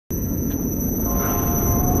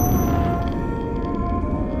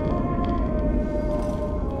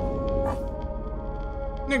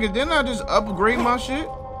Nigga, didn't I just upgrade my shit?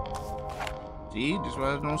 See, that's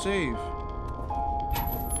why I don't save.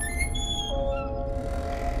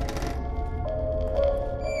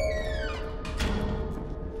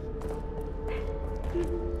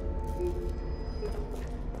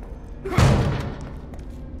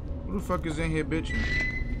 Who the fuck is in here bitching?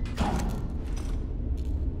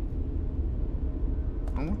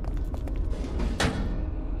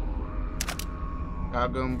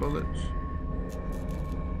 Shotgun bullets.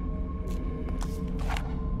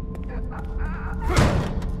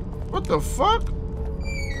 What the fuck?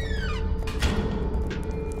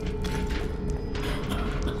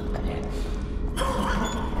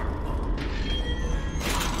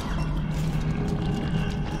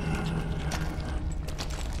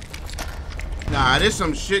 Nah, there's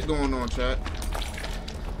some shit going on, chat.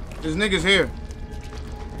 There's niggas here.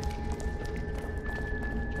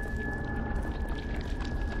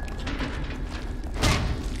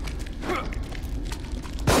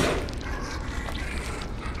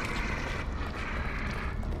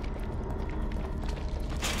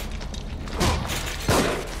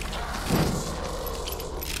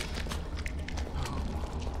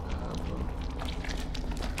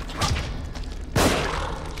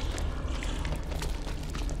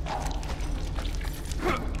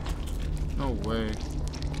 No way.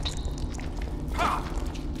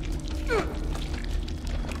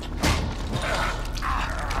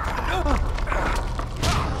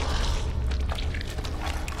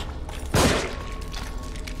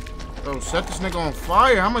 Bro, set this nigga on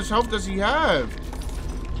fire. How much health does he have?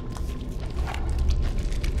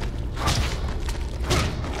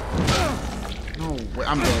 No way.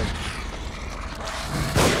 I'm dead.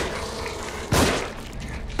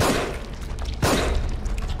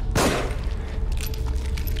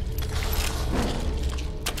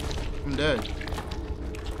 I'm dead.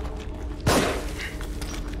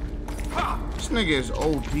 This nigga is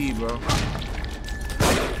OP, bro.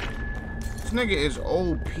 This nigga is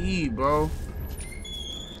OP, bro.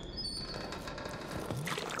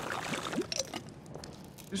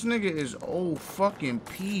 This nigga is O fucking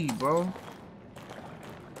P, bro.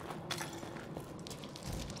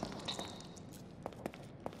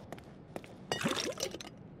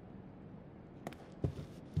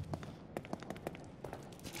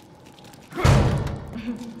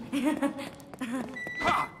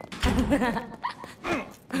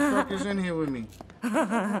 Who the fuck is in here with me?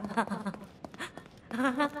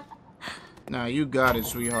 Nah, you got it,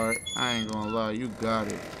 sweetheart. I ain't gonna lie, you got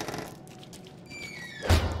it.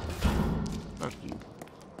 Fuck you.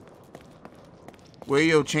 Where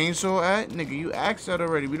your chainsaw at? Nigga, you asked that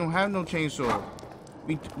already. We don't have no chainsaw.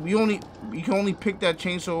 You can only pick that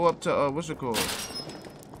chainsaw up to what's it called?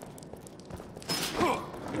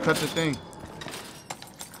 You cut the thing.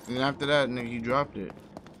 And then after that, nigga, you dropped it.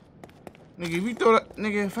 Nigga, if you throw that,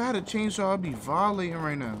 nigga, if I had a chainsaw, I'd be violating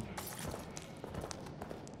right now.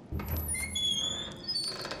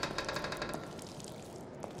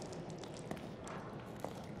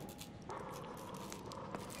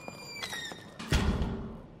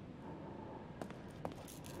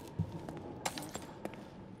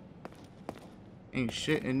 Ain't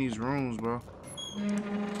shit in these rooms, bro.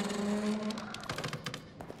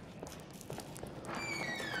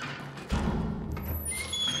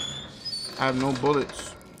 I have no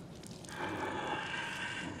bullets.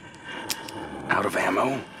 Out of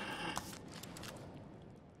ammo?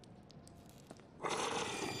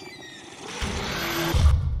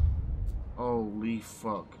 Holy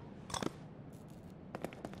fuck.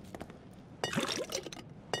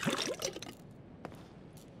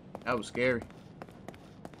 That was scary.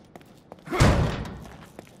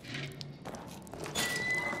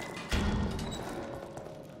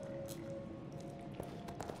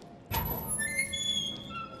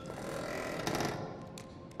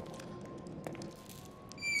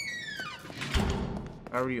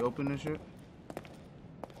 I already opened this shit.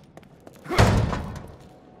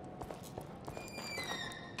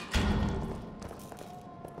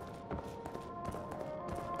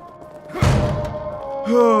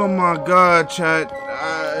 Oh my god, chat.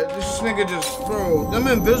 This nigga just, bro, them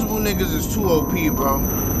invisible niggas is too OP, bro.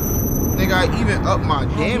 Nigga, I even upped my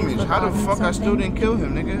damage. How the fuck I still didn't kill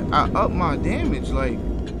him, nigga? I upped my damage, like,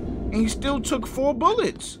 and he still took 4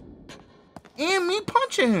 bullets. And me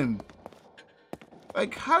punching him.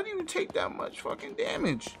 Like, how do you take that much fucking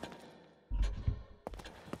damage?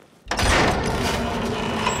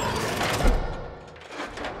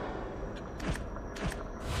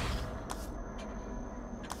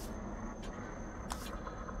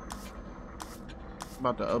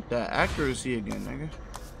 About to up that accuracy again, nigga.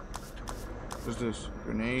 What's this?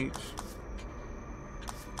 Grenades.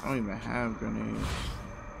 I don't even have grenades.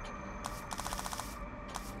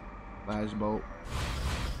 Last bolt.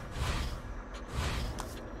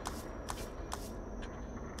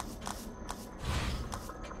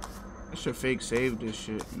 I should fake save this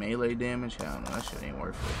shit. Melee damage? Hell no, that shit ain't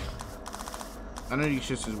worth it. None of these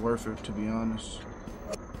shits is worth it, to be honest.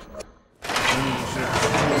 None of these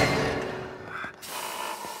shits.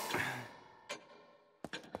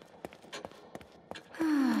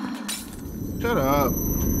 Shut up.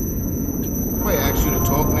 Wait, ask you to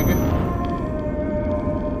talk, nigga.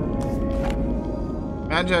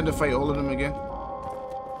 Imagine I had to fight all of them again.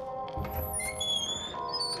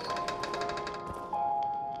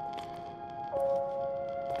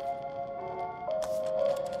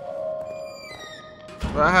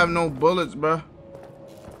 Bro, I have no bullets, bro.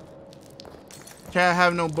 Can't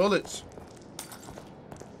have no bullets.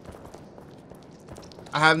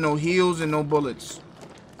 I have no heals and no bullets.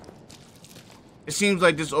 It seems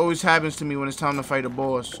like this always happens to me when it's time to fight a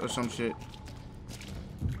boss or some shit.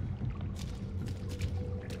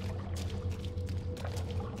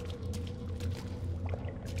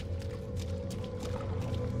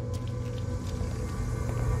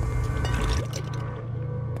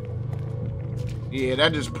 Yeah,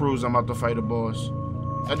 that just proves I'm about to fight a boss.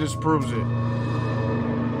 That just proves it.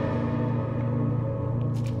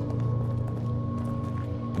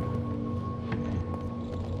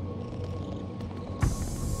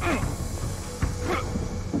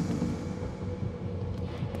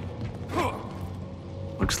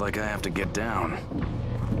 Looks like I have to get down.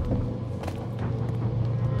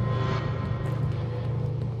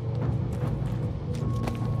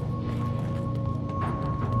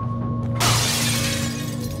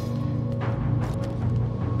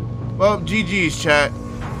 Well, GG's, chat.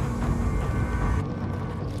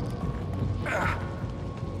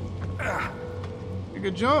 You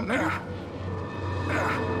could jump, nigga.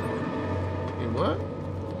 Hey, what?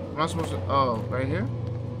 Am I supposed to? Oh, right here?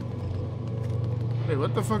 Hey,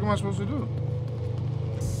 what the fuck am I supposed to do?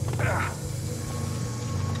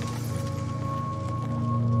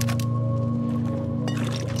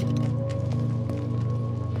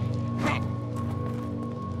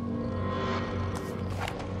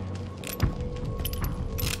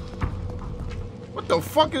 What the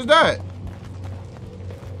fuck is that?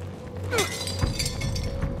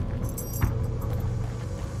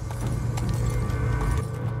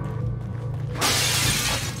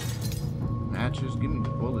 Matches? Give me the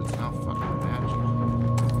bullets, not fucking matches.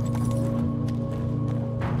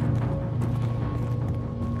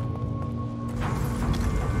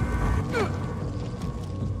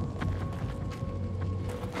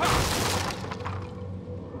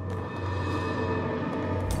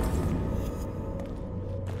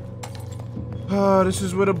 Oh, this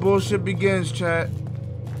is where the bullshit begins, chat.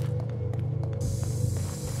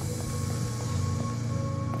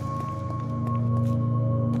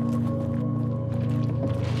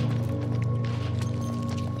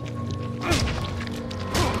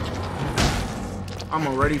 I'm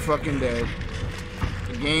already fucking dead.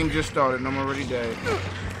 The game just started and I'm already dead.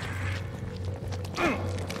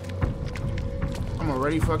 I'm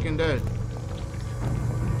already fucking dead.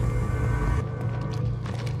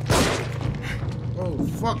 Oh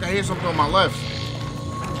fuck, I hear something on my left.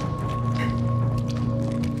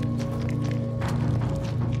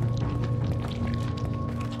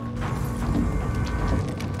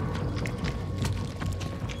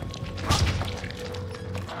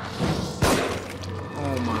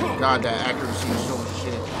 Oh my god, that accuracy is so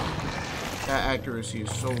shit. That accuracy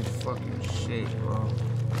is so fucking shit, bro.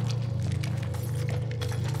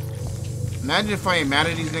 Imagine if I ain't mad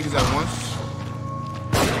at these niggas at once.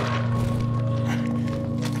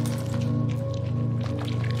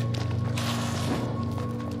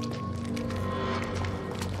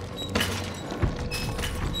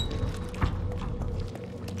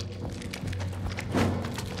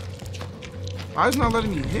 Why is it not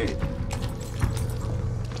letting me hit?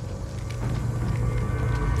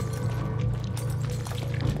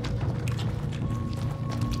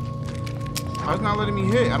 Why is it not letting me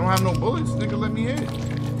hit? I don't have no bullets. Nigga, let me hit.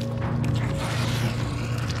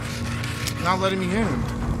 Not letting me hit him.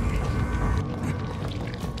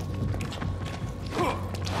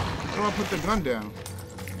 How do I put the gun down?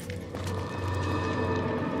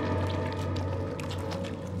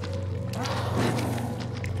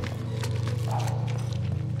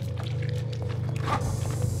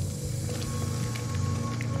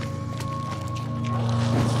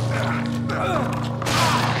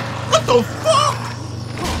 What the fuck?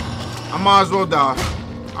 I might as well die.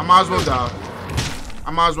 I might as well die.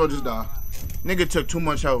 I might as well just die. Nigga took too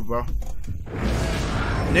much health, bro.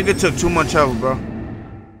 Nigga took too much health, bro.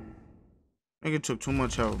 Nigga took too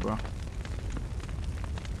much health, bro.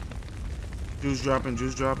 Juice dropping,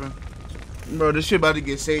 juice dropping. Bro, this shit about to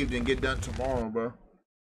get saved and get done tomorrow, bro. I'm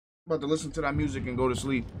about to listen to that music and go to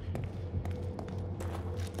sleep.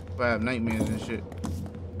 If I have nightmares and shit.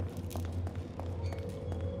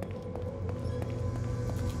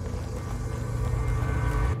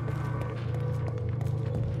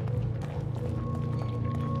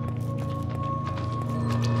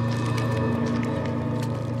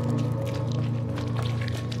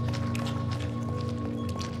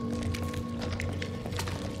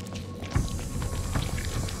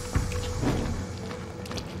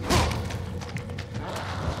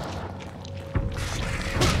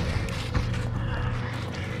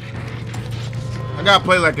 I gotta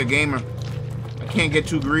play like a gamer. I can't get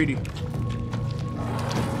too greedy.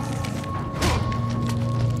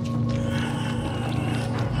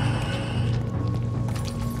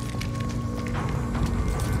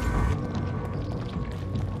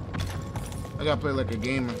 I gotta play like a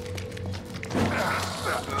gamer.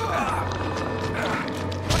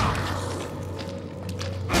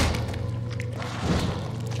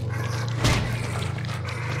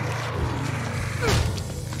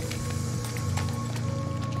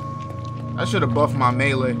 I should have buffed my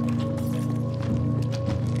melee.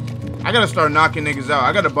 I gotta start knocking niggas out.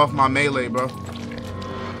 I gotta buff my melee, bro.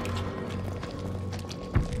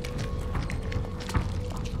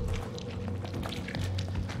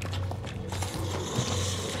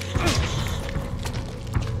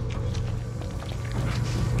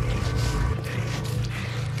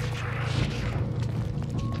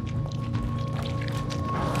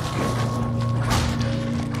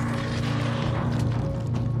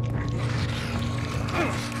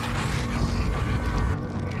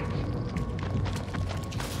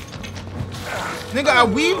 Nigga, I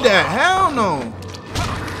weaved that. Hell no.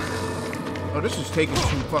 Oh, this is taking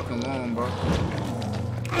too fucking long, bro.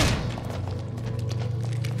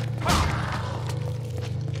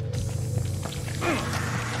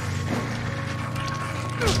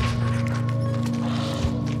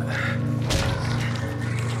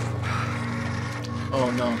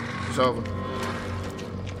 Oh no, it's over.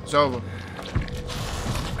 It's over.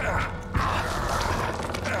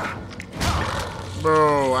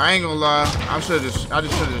 Bro, I ain't gonna lie. I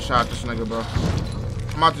just should have shot this nigga, bro.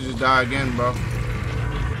 I'm about to just die again, bro.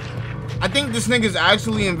 I think this nigga's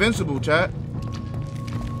actually invincible, chat.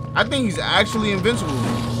 I think he's actually invincible.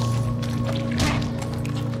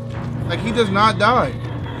 Like, he does not die.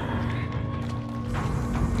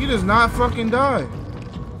 He does not fucking die.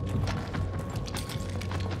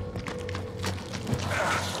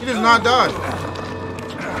 He does not die.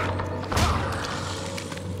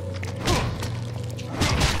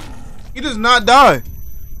 He does not die.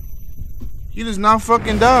 He does not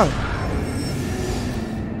fucking die.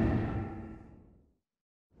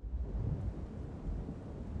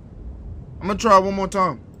 I'm gonna try one more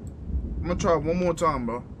time. I'm gonna try one more time,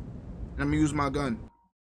 bro. And I'm gonna use my gun.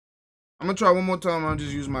 I'm gonna try one more time and I'll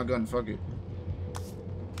just use my gun. Fuck it.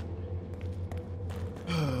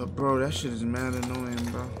 Bro, that shit is mad annoying,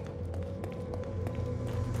 bro.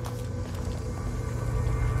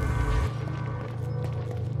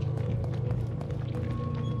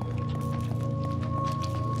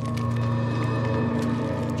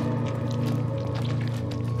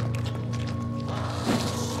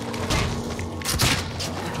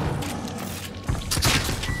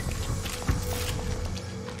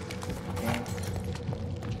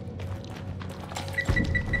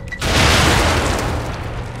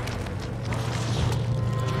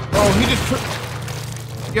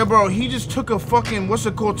 Yeah, bro, he just took a fucking, what's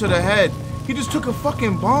it called, to the head. He just took a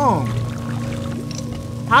fucking bomb.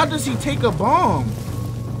 How does he take a bomb?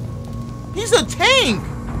 He's a tank.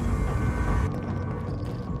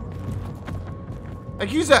 Like,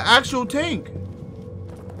 he's an actual tank.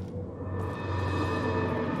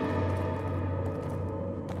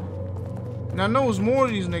 And I know there's more of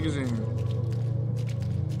these niggas in here.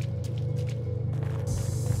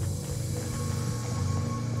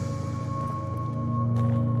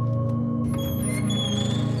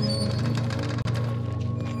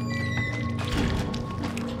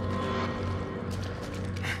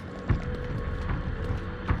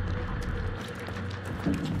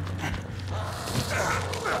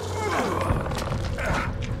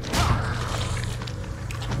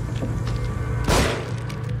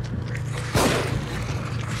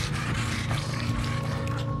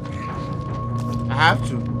 I have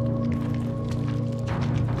to.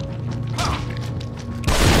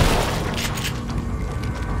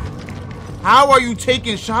 How are you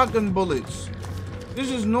taking shotgun bullets?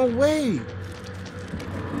 This is no way.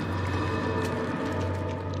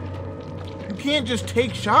 You can't just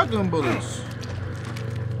take shotgun bullets.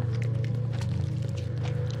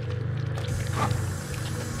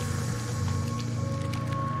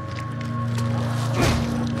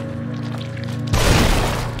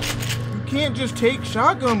 You can't just take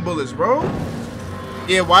shotgun bullets, bro.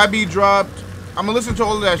 Yeah, YB dropped. I'm gonna listen to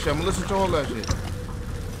all of that shit.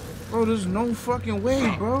 Bro, there's no fucking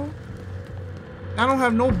way, bro. I don't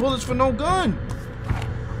have no bullets for no gun.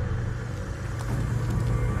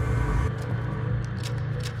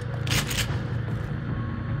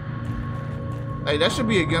 Hey, that should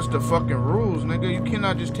be against the fucking rules, nigga. You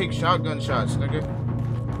cannot just take shotgun shots, nigga.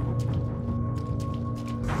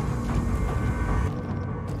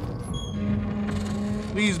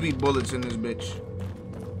 Please be bullets in this bitch.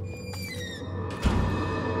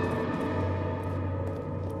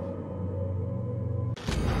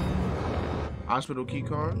 Hospital key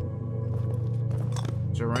card.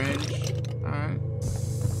 Syringe. Alright.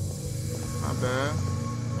 Not bad.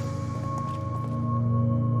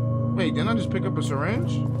 Wait, didn't I just pick up a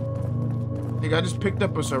syringe? Nigga, I just picked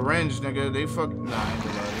up a syringe, nigga. They fuck. Nah, I ain't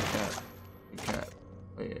gonna lie. They cap.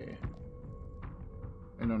 Oh, yeah.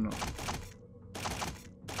 I don't know.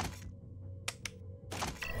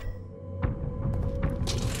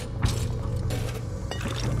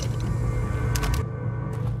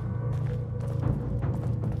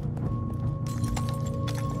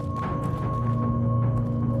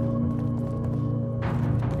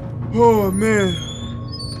 Oh, man.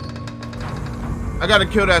 I gotta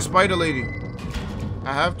kill that spider lady.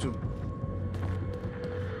 I have to.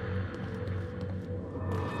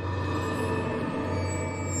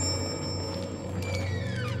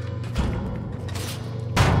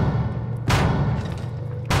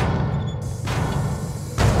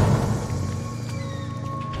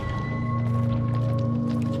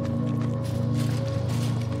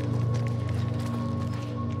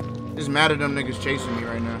 Just mad at them niggas chasing me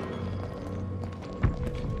right now.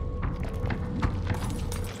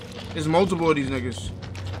 There's multiple of these niggas.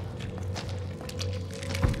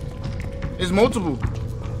 There's multiple.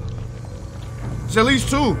 It's at least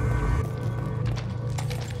two.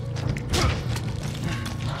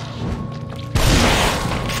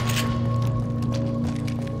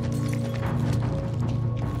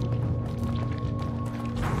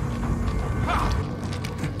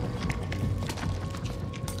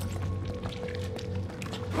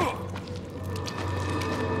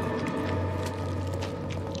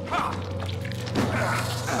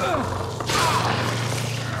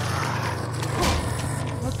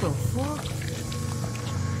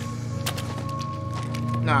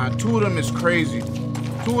 Nah, two of them is crazy.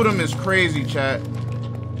 Two of them is crazy, chat.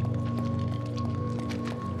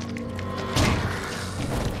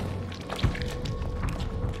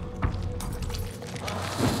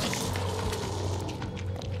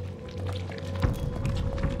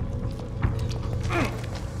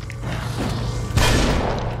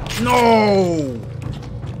 No!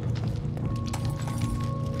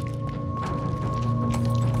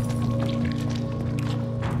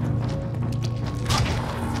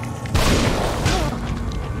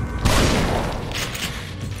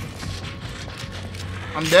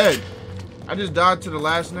 I'm dead. I just died to the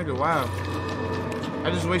last nigga. Wow.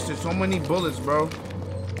 I just wasted so many bullets, bro.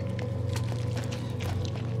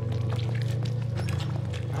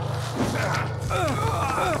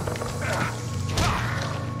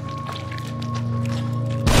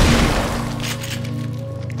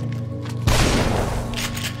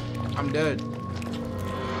 I'm dead.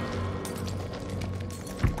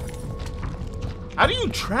 How do you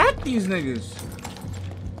track these niggas?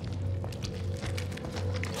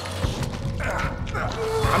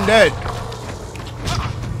 I'm dead.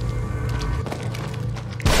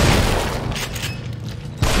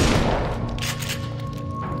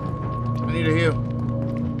 I need a heal.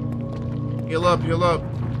 Heal up, heal up.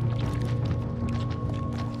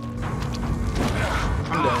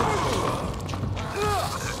 I'm dead. Oh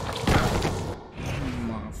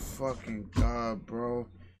my fucking god, bro.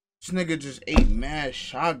 This nigga just ate mad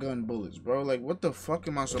shotgun bullets, bro. Like, what the fuck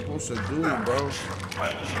am I supposed to do, bro?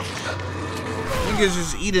 Nigga's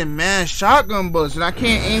just eating mad shotgun bullets, and I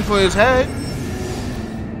can't aim for his head.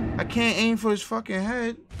 I can't aim for his fucking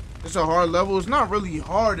head. It's a hard level. It's not really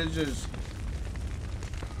hard. It's just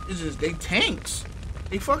they tanks.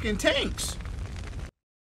 They fucking tanks.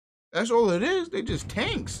 That's all it is. They just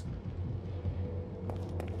tanks.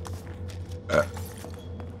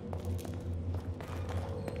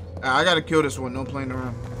 I gotta kill this one. No playing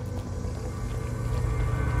around.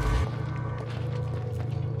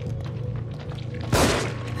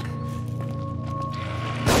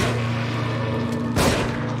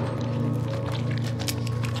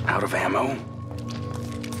 Out of ammo?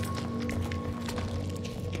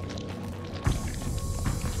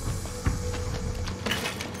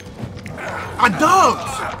 I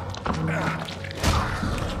ducked!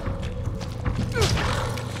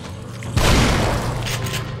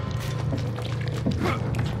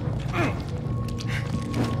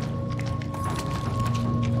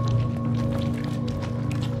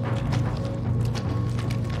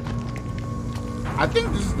 I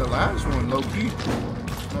think this is the last one, low key.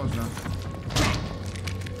 No, it's not.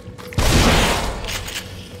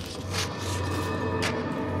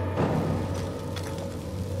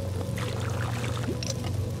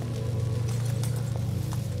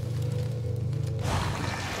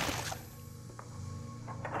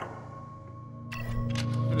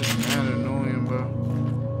 It is mad annoying, bro.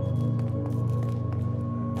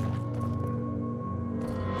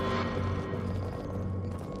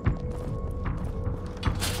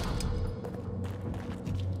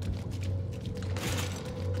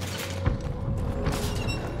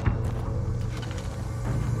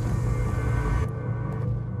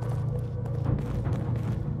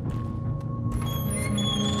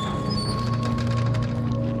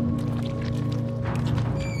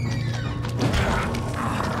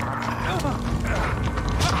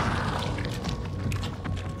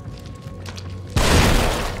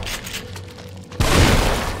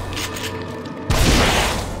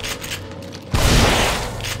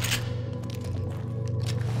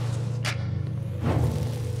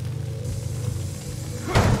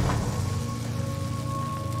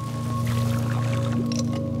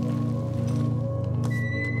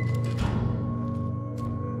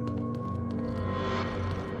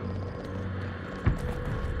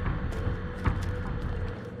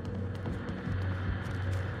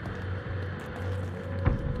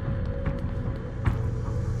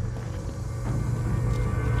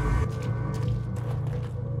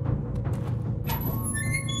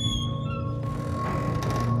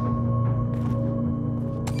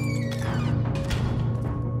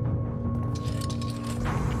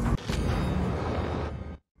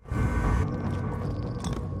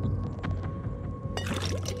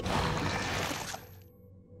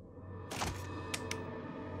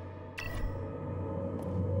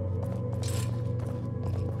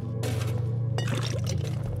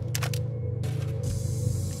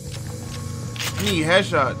 I need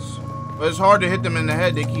headshots, but it's hard to hit them in the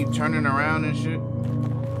head. They keep turning around and shit.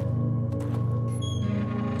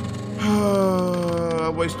 I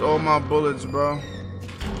wasted all my bullets, bro.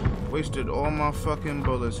 Wasted all my fucking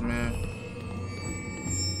bullets, man.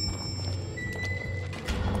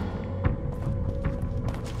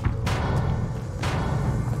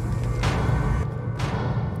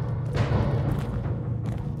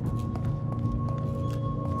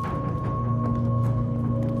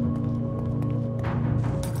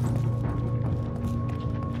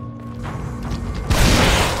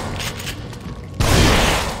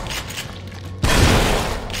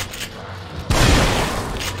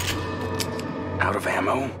 Out of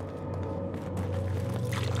ammo?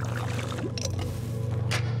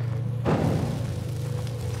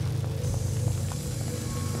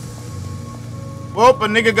 Well, a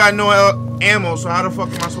nigga got no ammo, so how the fuck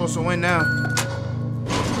am I supposed to win now?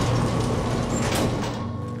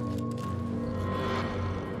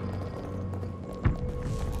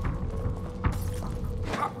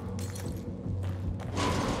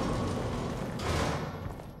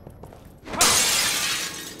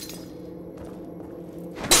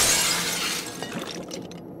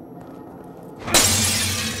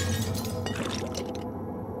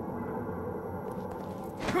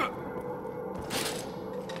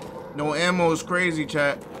 No ammo is crazy,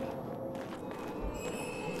 chat.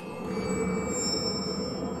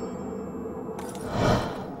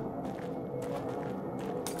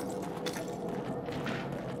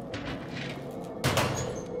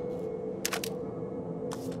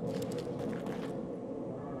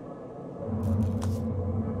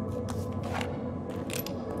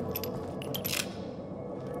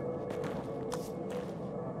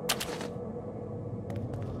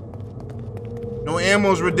 No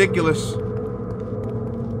ammo is ridiculous.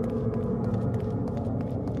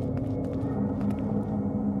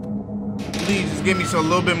 Please, just give me a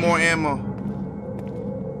little bit more ammo.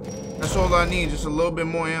 That's all I need, just a little bit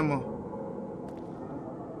more ammo.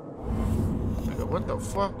 Nigga, what the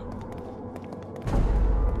fuck?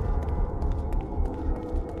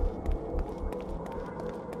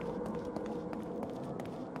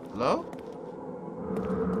 Hello?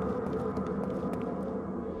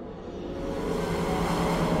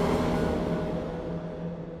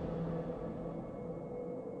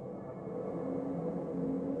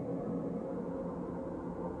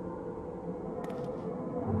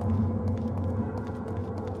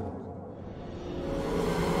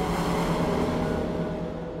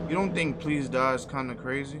 You don't think please die is kind of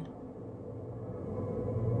crazy?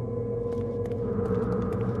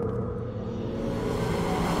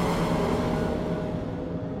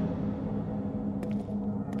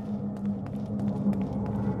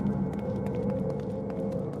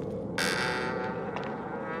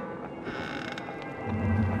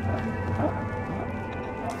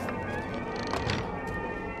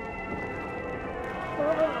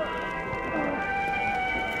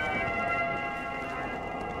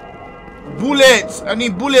 Bullets! I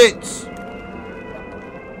need bullets!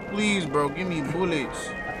 Please, bro, give me bullets.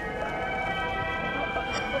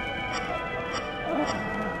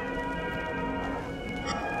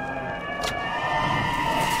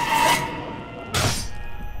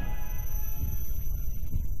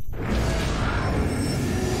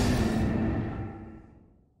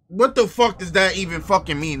 What the fuck does that even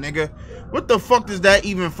fucking mean, nigga? What the fuck does that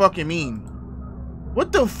even fucking mean?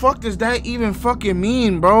 What the fuck does that even fucking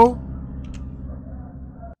mean, bro?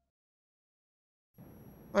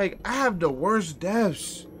 Like, I have the worst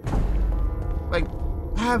deaths. Like,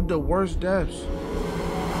 I have the worst deaths.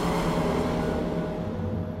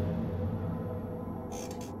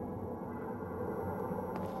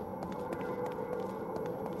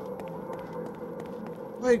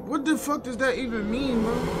 Like, what the fuck does that even mean,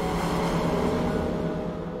 bro?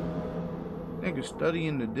 Nigga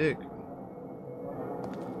studying the dick.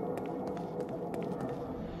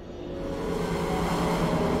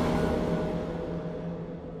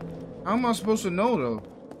 How am I supposed to know, though?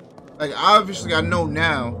 Like, obviously, I know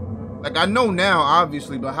now. Like, I know now,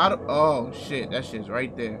 obviously, but how do... Oh, shit. That shit's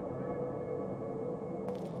right there.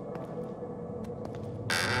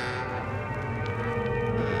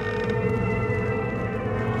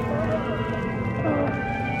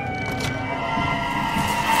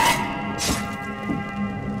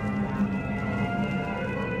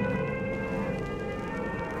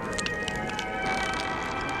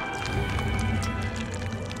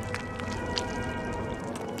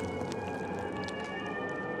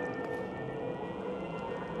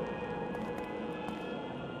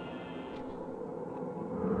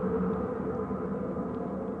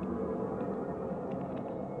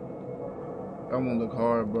 That won't look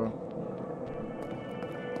hard, bro.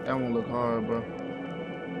 That won't look hard, bro.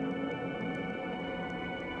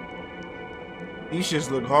 These shits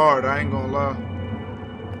look hard, I ain't gonna lie.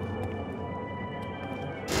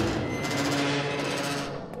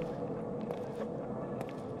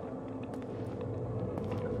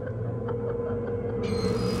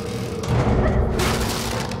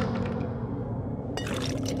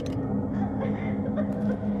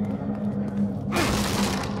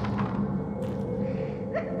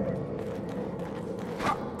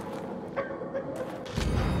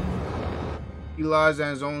 He lies on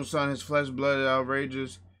his own son, his flesh blooded,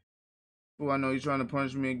 outrageous. Oh, I know he's trying to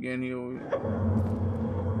punish me again.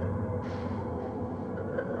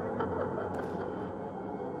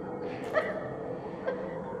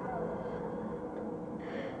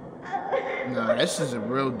 Nah, this is a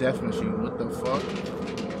real death machine. What the fuck?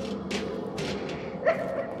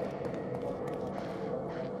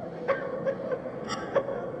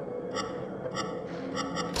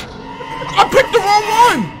 I picked the wrong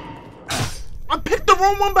one! I picked the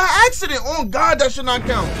wrong one by accident. On God, that should not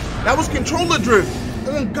count. That was controller drift.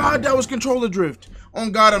 On God, that was controller drift.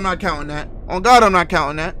 On God, I'm not counting that. On God, I'm not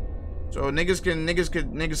counting that. So niggas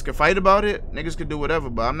can fight about it. Niggas can do whatever,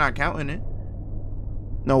 but I'm not counting it.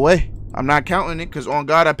 No way. I'm not counting it because on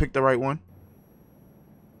God, I picked the right one.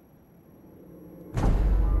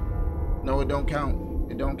 No, it don't count.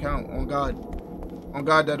 It don't count. On God. On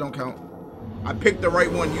God, that don't count. I picked the right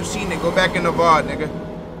one. You seen it. Go back in the VOD, nigga.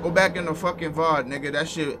 Go back in the fucking VOD, nigga. That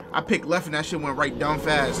shit, I picked left and that shit went right down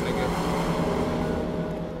fast, nigga.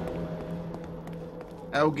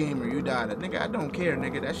 L Gamer, you died. Nigga, I don't care,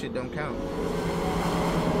 nigga. That shit don't count.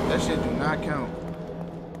 That shit do not count.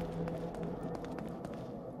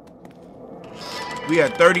 We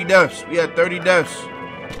had 30 deaths. We had 30 deaths.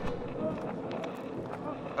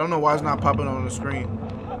 I don't know why it's not popping on the screen.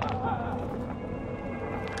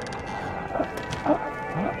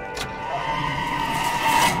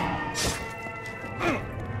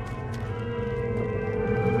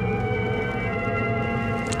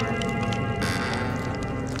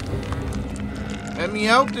 Let me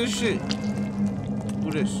out this shit.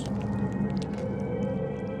 Do this.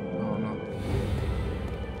 Oh no.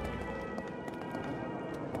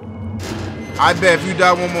 I bet if you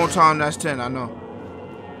die one more time, that's 10. I know.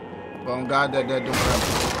 But on God, that don't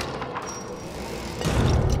happen.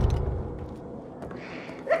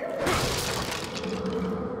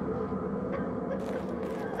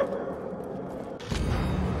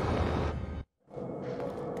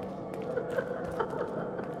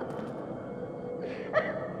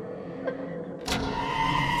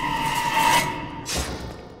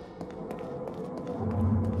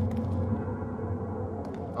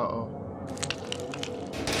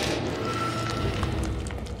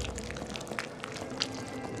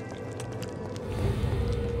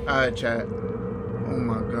 Alright, chat. Oh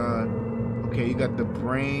my god. Okay, you got the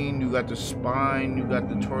brain, you got the spine, you got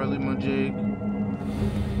the twirly majig.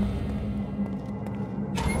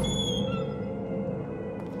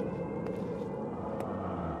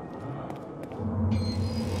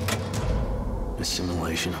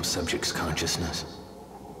 Assimilation of subject's consciousness.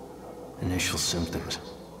 Initial symptoms: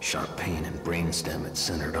 sharp pain and brainstem at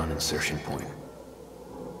centered on insertion point,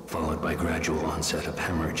 followed by gradual onset of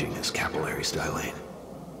hemorrhaging as capillaries dilate.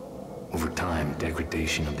 Over time,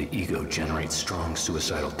 degradation of the ego generates strong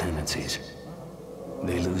suicidal tendencies.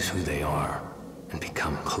 They lose who they are and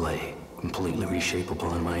become clay, completely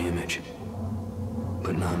reshapeable in my image.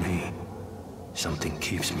 But not me. Something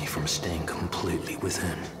keeps me from staying completely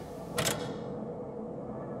within.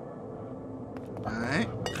 Alright.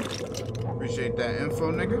 Appreciate that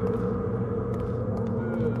info, nigga.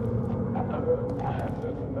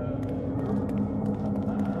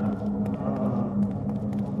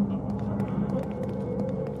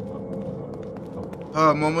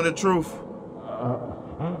 Moment of truth.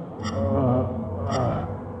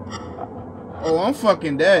 Oh, I'm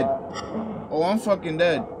fucking dead. Oh, I'm fucking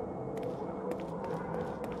dead.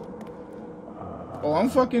 Oh, I'm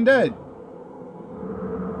fucking dead.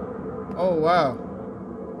 Oh, wow.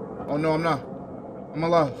 Oh, no, I'm not. I'm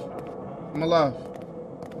alive. I'm alive.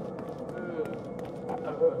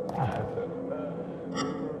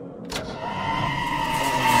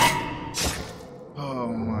 Oh,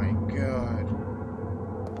 my God.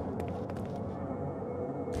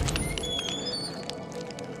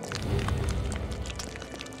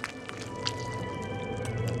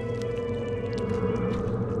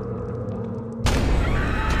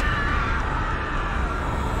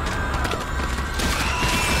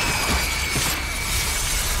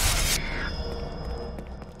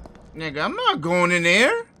 Nigga, I'm not going in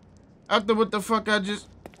there. After what the fuck I just...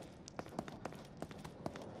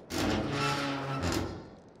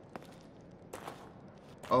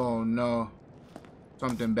 Oh, no.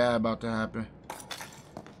 Something bad about to happen.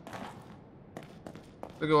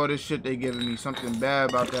 Look at all this shit they giving me. Something bad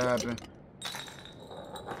about to happen.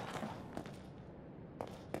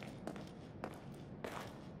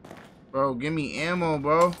 Bro, give me ammo,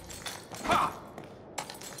 bro.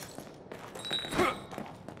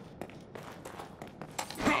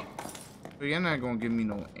 But you're not gonna give me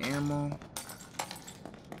no ammo.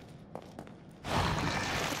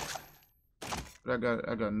 But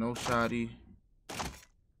I got no shotty.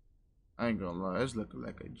 I ain't gonna lie, it's looking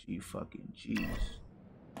like a G fucking G's.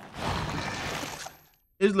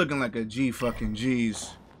 It's looking like a G fucking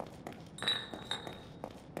G's.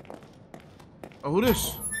 Oh, who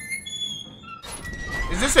this?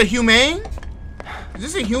 Is this a humane? Is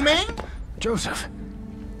this a humane? Joseph.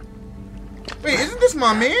 Wait, isn't this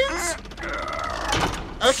my man's?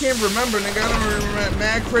 I can't remember, nigga. I don't remember.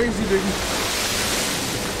 Mad crazy to...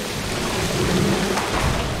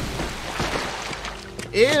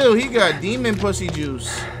 Ew, he got demon pussy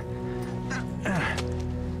juice.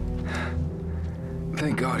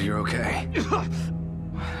 Thank God you're okay.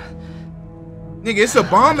 Nigga, it's a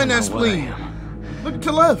bomb in that spleen. Look to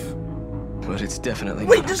the left. But it's definitely...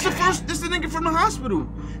 Wait, this is the first... This is the nigga from the hospital.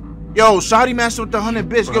 Yo, Shotty Master with the 100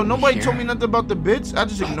 bits. Yo, nobody told me nothing about the bits. I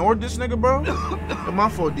just ignored this nigga, bro. But my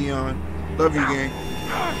fault, Dion. Love you, gang.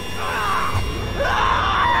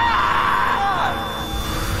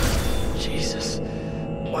 Jesus.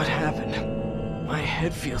 What happened? My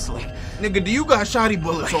head feels like... Nigga, do you got Shotty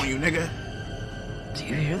bullets on you, nigga? Do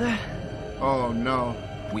you hear that? Oh, no.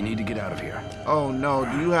 We need to get out of here. Oh, no.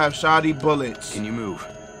 Do you have Shotty bullets? Can you move?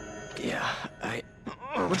 Yeah,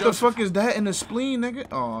 What the fuck is that in the spleen, nigga?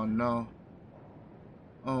 Oh, no.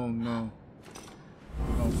 Oh, no.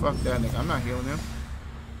 Oh, fuck that nigga. I'm not healing him.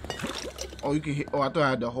 Oh, you can hit. Oh, I thought I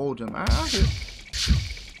had to hold him. I'll hit.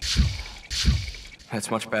 That's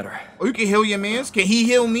much better. Oh, you can heal your mans? Can he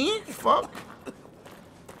heal me? Fuck.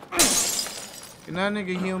 Can that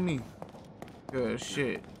nigga heal me? Good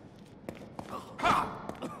shit.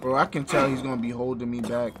 Bro, I can tell he's gonna be holding me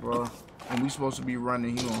back, bro. When we supposed to be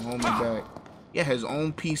running, he gonna hold me back. Yeah, his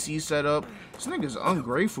own PC set up. This nigga's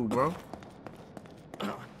ungrateful, bro.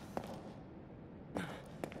 You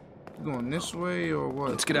going this way or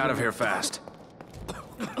what? Let's get out of here fast.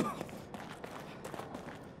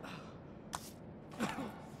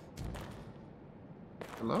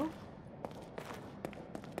 Hello?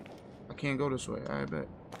 I can't go this way. I bet.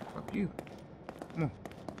 Fuck you. Come on.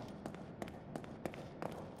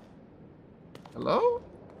 Hello?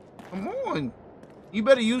 Come on. You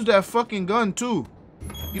better use that fucking gun, too.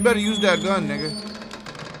 You better use that gun, nigga.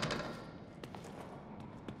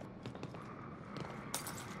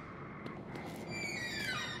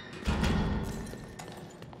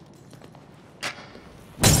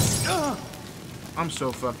 I'm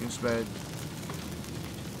so fucking sped.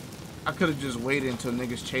 I could have just waited until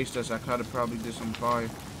niggas chased us. I could have probably did some fire.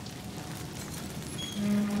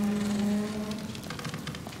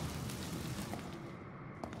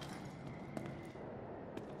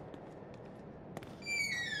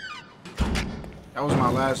 That was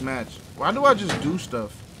my last match. Why do I just do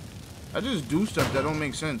stuff? I just do stuff that don't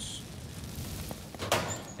make sense.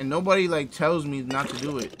 And nobody like tells me not to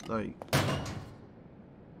do it. Like,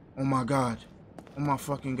 oh my god. Oh my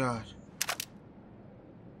fucking god.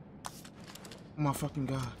 Oh my fucking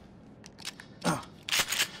god. Ah.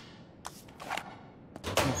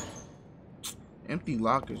 Empty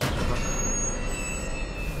lockers.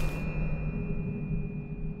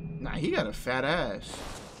 Nah, he got a fat ass.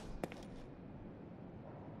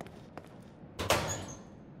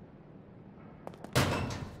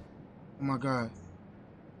 Oh my god.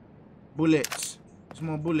 Bullets. Some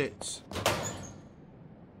more bullets.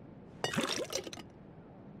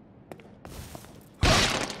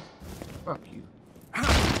 Fuck you.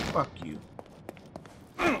 Fuck you.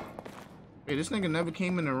 Hey, this nigga never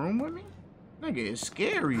came in the room with me? Nigga is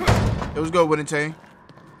scary. It was good, wouldn't it?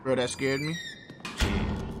 Bro, that scared me.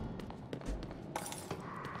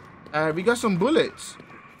 Alright, we got some bullets.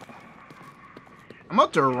 I'm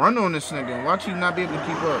about to run on this nigga and watch you not be able to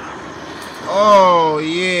keep up. Oh,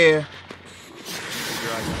 yeah.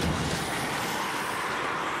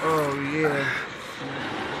 Oh, yeah.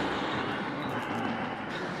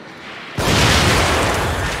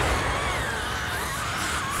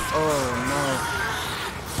 Oh, no.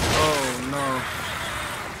 Oh, no.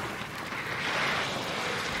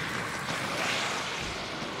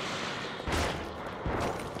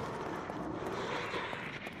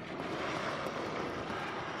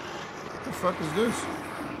 What the fuck is this?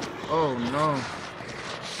 Oh, no.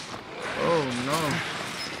 Oh, no.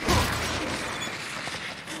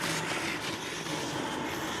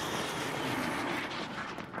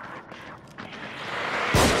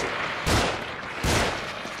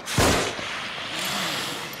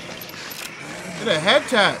 Get a head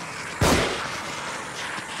tap.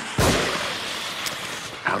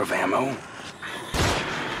 Out of ammo?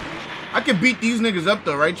 I could beat these niggas up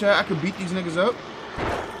though, right, chat? I could beat these niggas up.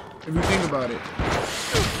 If you think about it.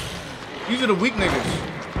 These are the weak niggas.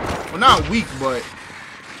 Well, not weak, but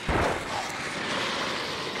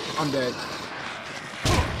I'm dead.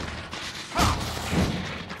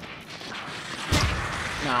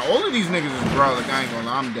 Nah, all of these niggas is brolic. I ain't gonna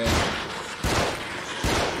lie, I'm dead.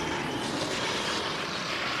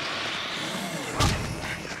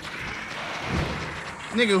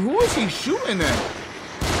 Nigga, who is he shooting at?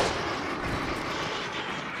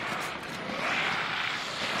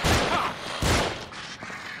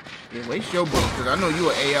 Yeah, waste your bullets, cause I know you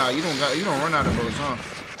an AI. You don't run out of bullets, huh?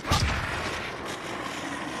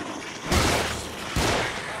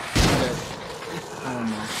 Oh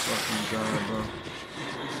my fucking god, bro.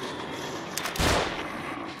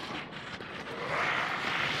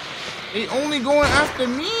 They only going after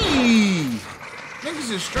me.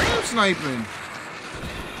 Niggas is stream sniping.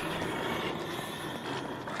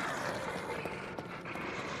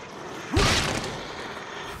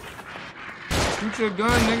 Shoot your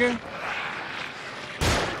gun, nigga.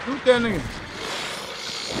 Shoot that nigga.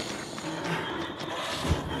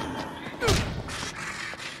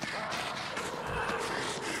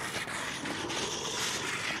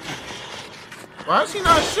 Why is he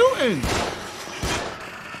not shooting?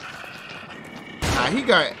 Nah, he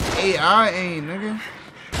got AI aim, nigga.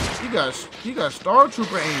 He got Star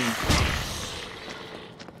Trooper aim.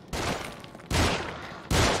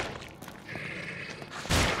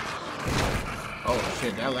 Oh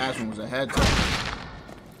shit, that last one was a head tap.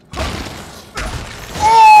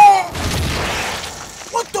 Oh!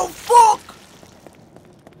 What the fuck?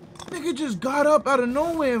 Nigga just got up out of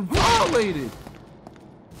nowhere and violated.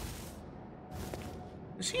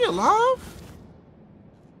 Is he alive?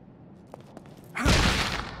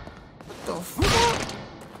 What the fuck?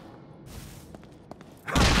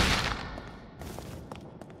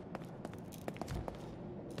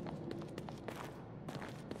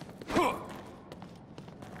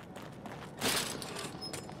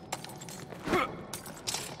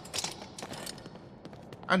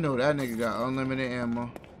 I know that nigga got unlimited ammo.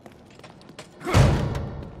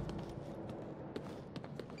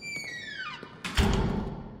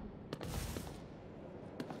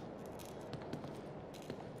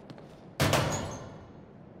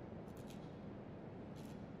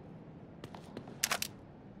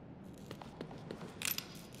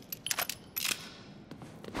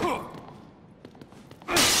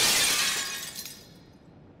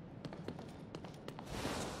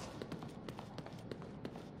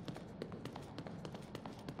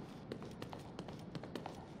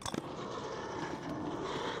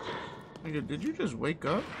 Nigga, did you just wake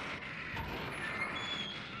up?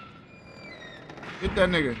 Get that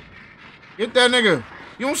nigga. Get that nigga.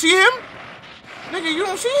 You don't see him? Nigga, you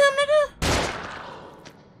don't see him, nigga?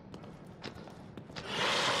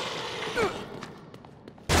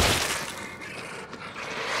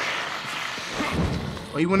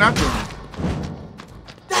 Oh, he went after him.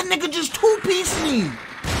 That nigga just two-pieced me.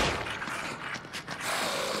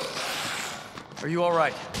 Are you all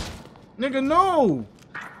right? Nigga, no.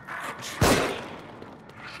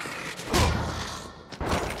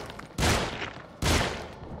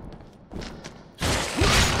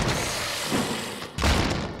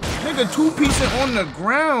 Nigga, two-piecing on the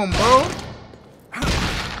ground, bro.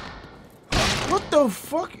 What the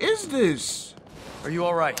fuck is this? Are you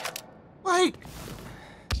all right? Like,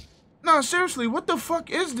 nah, seriously, what the fuck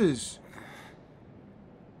is this?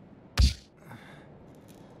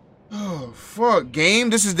 Oh, fuck. Game,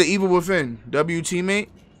 this is the evil within. W, teammate.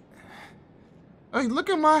 Like, look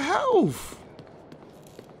at my health.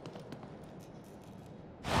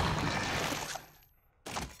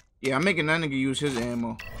 Yeah, I'm making that nigga use his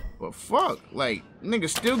ammo. But fuck, like, nigga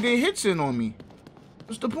still get hits in on me.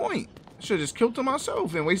 What's the point? I should've just killed him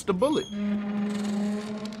myself and waste a bullet.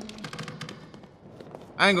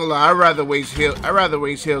 I ain't gonna lie, I'd rather waste heals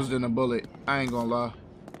than a bullet. I ain't gonna lie.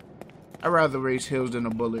 I'd rather waste heals than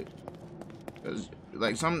a bullet. Cause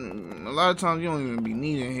like a lot of times you don't even be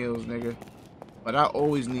needing heals, nigga. But I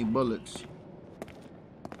always need bullets.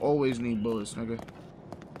 Always need bullets, nigga.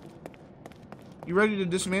 You ready to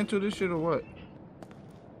dismantle this shit or what?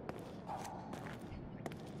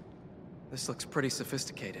 This looks pretty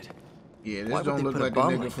sophisticated. Yeah, this Why would don't they look put a like a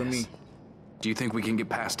bomb nigga like for this? me. Do you think we can get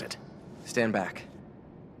past it? Stand back.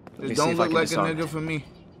 Let me This see don't if I look can like a disarm nigga it. for me.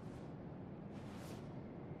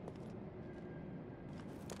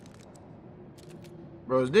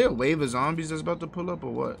 Bro, is there a wave of zombies that's about to pull up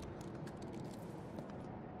or what?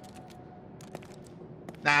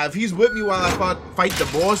 Nah, if he's with me while I fight the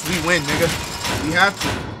boss, we win, nigga. We have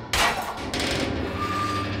to.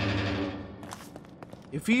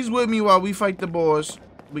 If he's with me while we fight the boss,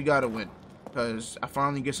 we gotta win. Cause I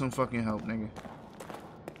finally get some fucking help, nigga.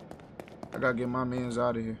 I gotta get my mans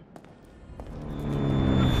out of here.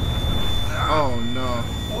 Oh no.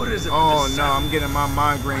 What is it? Oh no, I'm getting my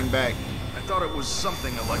migraine back. I thought it was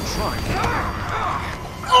something electronic.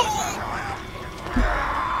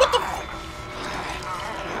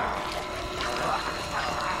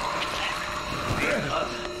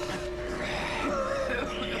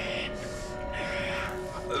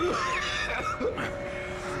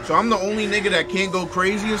 So I'm the only nigga that can't go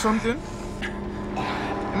crazy or something?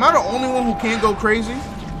 Am I the only one who can't go crazy?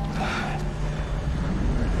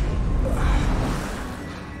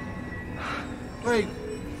 Like,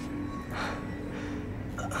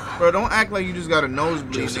 bro, don't act like you just got a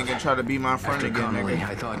nosebleed, Joseph, nigga, and try to be my friend After again, Connolly, nigga.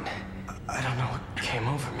 I thought... I don't know what came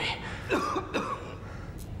over me.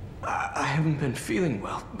 I haven't been feeling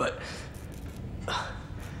well, but...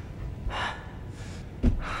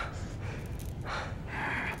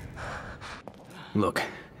 Look,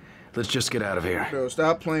 let's just get out of here. Bro,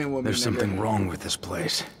 stop playing with me, There's nigga. something wrong with this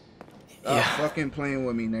place. Stop fucking playing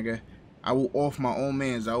with me, nigga. I will off my own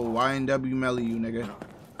mans. I will YNW melly you, nigga.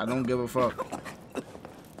 I don't give a fuck.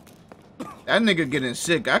 That nigga getting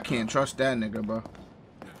sick. I can't trust that nigga, bro.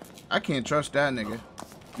 I can't trust that nigga.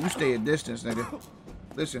 You stay a distance, nigga.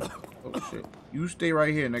 Listen. Oh, shit. You stay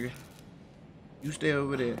right here, nigga. You stay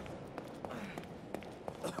over there.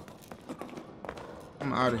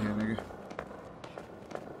 I'm out of here, nigga.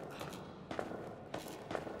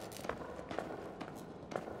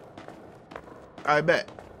 I bet.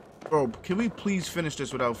 Bro, can we please finish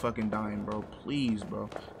this without fucking dying, bro? Please, bro.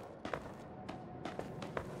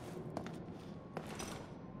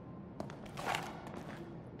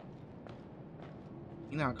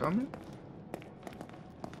 You not coming?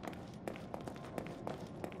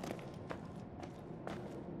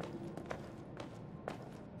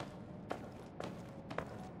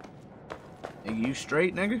 Nigga, you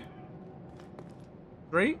straight, nigga?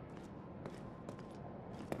 Straight?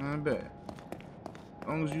 I bet. As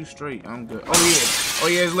long as you straight, I'm good. Oh yeah. Oh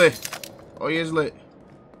yeah, it's lit. Oh yeah, it's lit.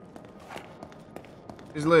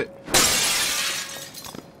 It's lit.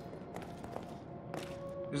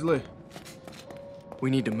 It's lit. We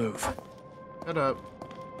need to move. Shut up.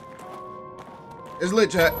 It's lit,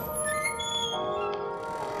 chat.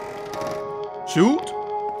 Shoot.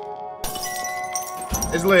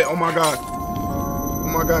 It's lit. Oh my god. Oh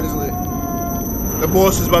my god, it's lit. The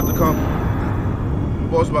boss is about to come. The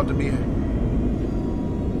boss is about to be here.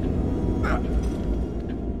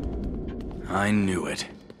 I knew it.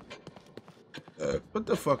 What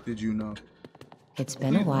the fuck did you know? It's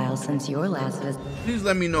been a while since your last visit. Please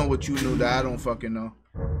let me know what you knew that I don't fucking know.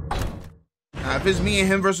 Now, if it's me and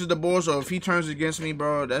him versus the boss, or if he turns against me,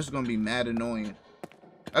 bro, that's gonna be mad annoying.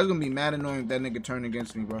 That's gonna be mad annoying if that nigga turned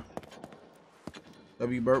against me, bro.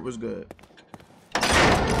 W. Burt was good.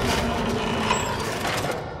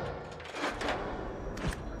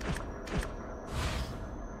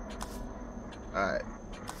 Alright.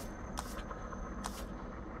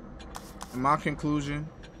 In my conclusion,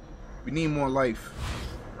 we need more life.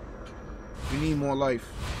 We need more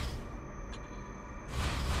life.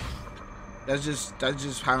 That's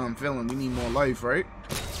just how I'm feeling. We need more life, right?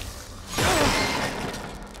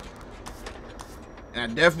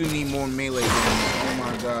 And I definitely need more melee damage. Oh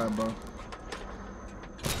my god, bro.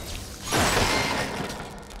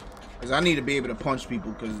 Cause I need to be able to punch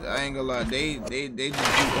people. Cause I ain't gonna lie, they just beat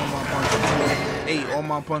all my punches. Ate all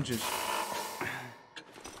my punches.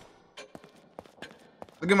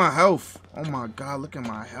 Look at my health. Oh my god, look at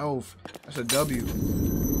my health. That's a W.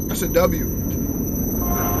 That's a W.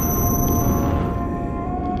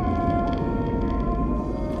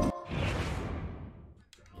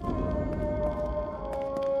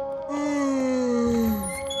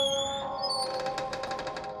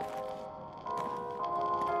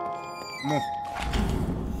 Come on.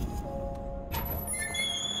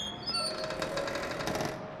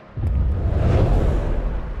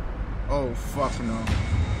 Oh fuck no.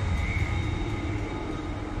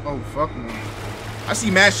 Oh fuck no. I see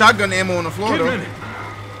mad shotgun ammo on the floor though.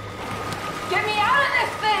 Get me out of this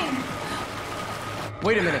thing!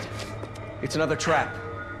 Wait a minute. It's another trap.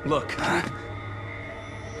 Look.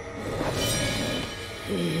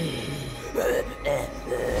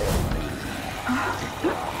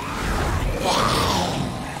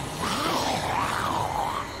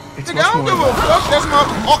 Nigga, I don't give a fuck. That's my.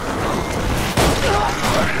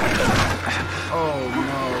 Oh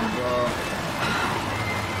no, bro.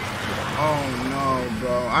 Oh no,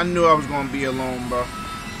 bro. I knew I was gonna be alone, bro.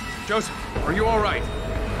 Joseph, are you all right?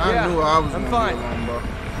 I knew I was gonna fine. be alone, bro.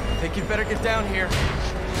 I think you'd better get down here.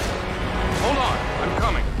 Hold on, I'm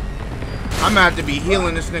coming. I'm gonna have to be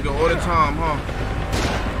healing this nigga all the time, huh?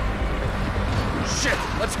 Shit,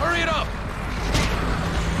 let's hurry it up.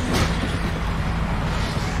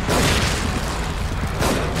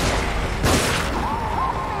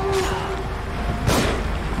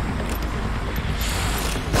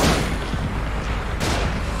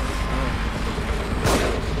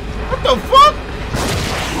 What the fuck?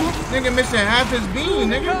 Nigga missing half his bean,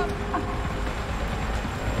 nigga.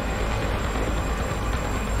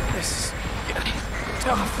 This is getting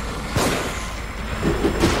tough.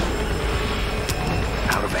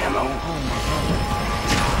 Out of ammo. Oh my god.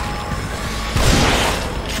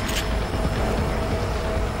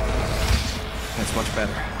 That's much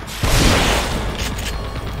better.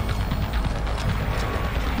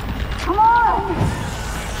 Come on!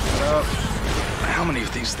 What up? How many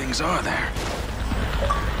of these things are there?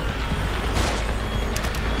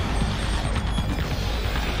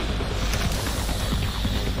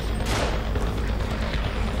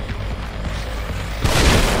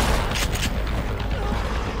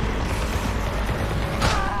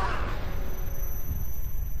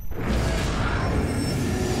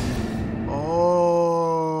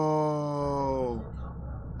 Oh.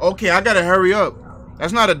 Okay, I gotta hurry up.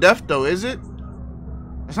 That's not a death though, is it?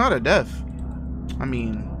 That's not a death. I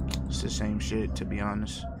mean, it's the same shit, to be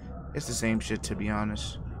honest. It's the same shit, to be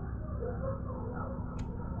honest.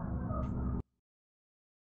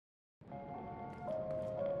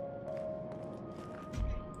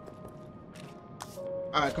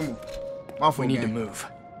 Alright, come on. My fault, We need to gang. move.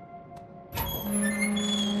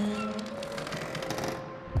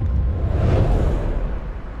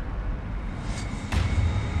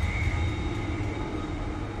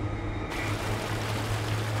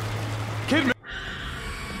 Kidman!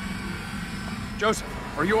 Joseph,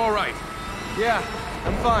 are you all right? Yeah,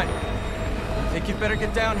 I'm fine. I think you'd better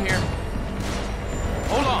get down here.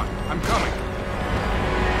 Hold on, I'm coming.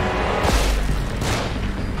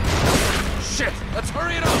 Shit, let's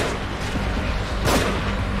hurry it up!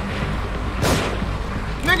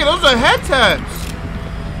 Nigga, those are head taps.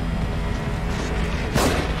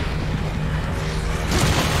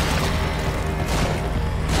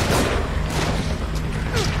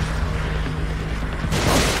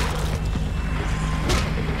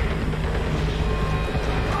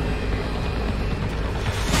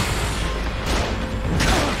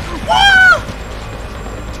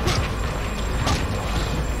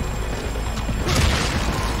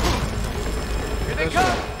 Here they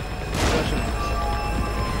come!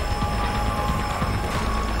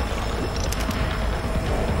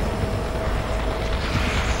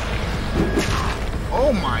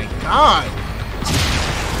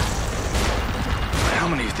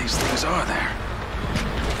 of these things are there?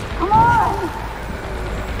 Come on!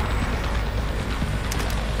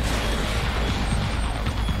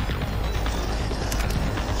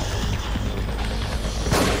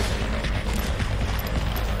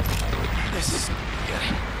 This is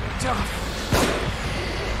getting tough.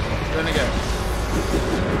 Renegade.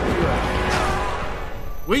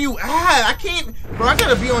 Where you at? I can't, bro. I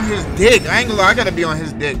gotta be on his dick. I ain't gonna lie. I gotta be on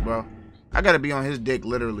his dick, bro. I gotta be on his dick,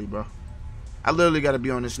 literally, bro. I literally gotta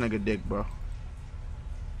be on this nigga dick, bro.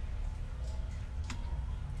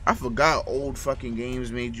 I forgot old fucking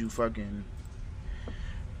games made you fucking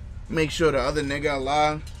make sure the other nigga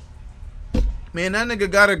alive. Man, that nigga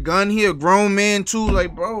got a gun. He a grown man too.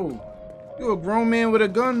 Like, bro, you a grown man with a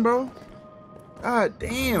gun, bro. God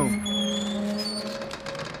damn.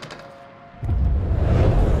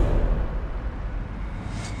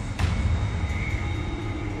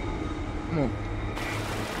 Come on.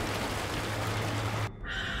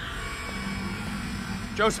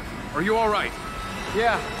 Joseph, are you all right?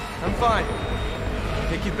 Yeah, I'm fine. I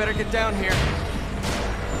think you'd better get down here.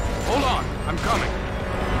 Hold on, I'm coming.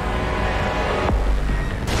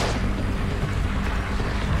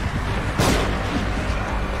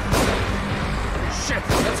 Shit,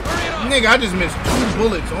 let's hurry it up! Nigga, I just missed 2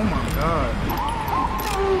 bullets. Oh my god.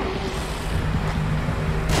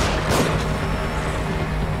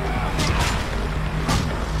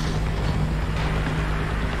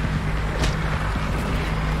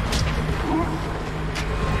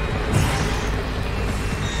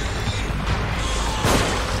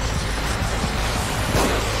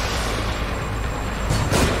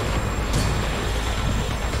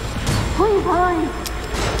 Please hurry!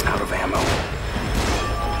 Out of ammo.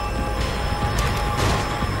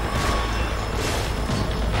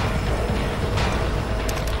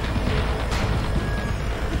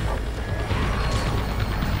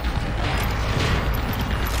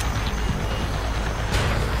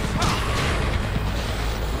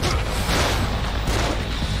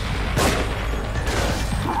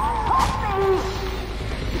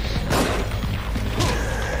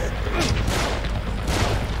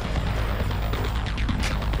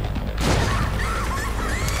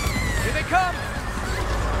 Here they come!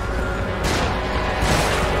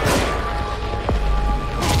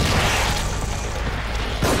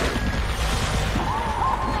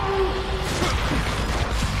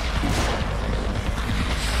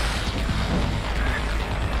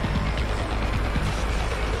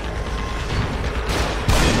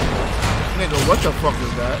 Nigga, what the fuck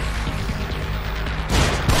is that?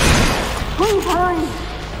 Please hurry!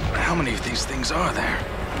 How many of these things are there?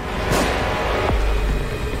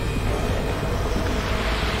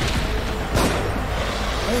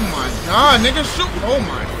 Oh my god, nigga, shoot! Oh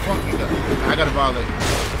my fucking god! I gotta violate.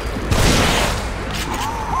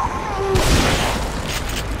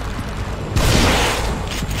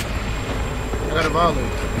 I gotta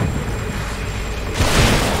violate.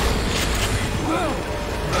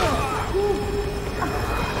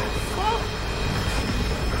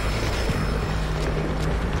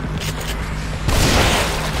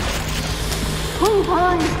 Please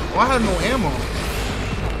hurry! Oh, I had no ammo.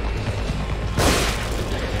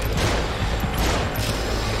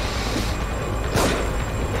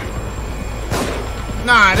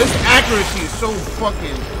 Nah, this accuracy is so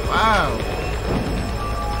fucking wow.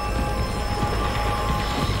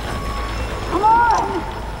 Come on!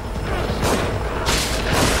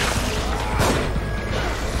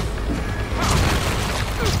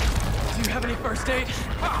 Do you have any first aid?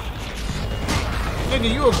 Nigga,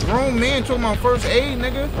 you a grown man talking about first aid,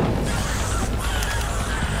 nigga.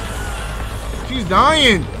 She's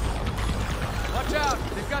dying. Watch out,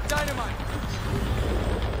 they've got dynamite.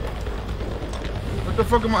 What the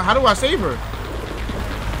fuck am I? How do I save her?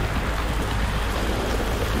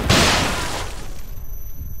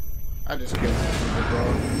 I just killed her, bro.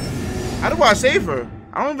 How do I save her?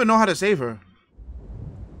 I don't even know how to save her.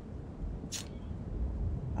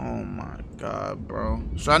 Oh my god, bro.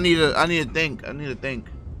 So I need to think. I need to think.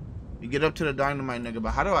 You get up to the dynamite, nigga,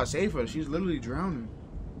 but how do I save her? She's literally drowning.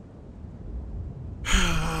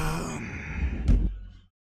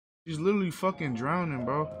 She's literally fucking drowning,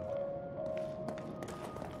 bro.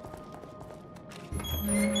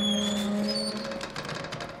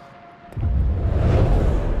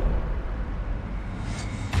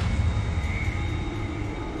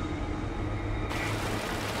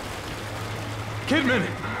 Kidman!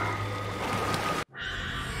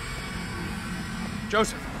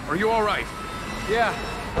 Joseph, are you all right? Yeah,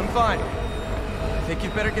 I'm fine. I think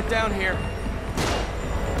you'd better get down here.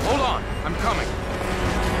 Hold on, I'm coming.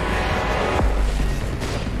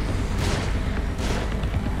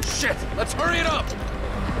 Shit, let's hurry it up!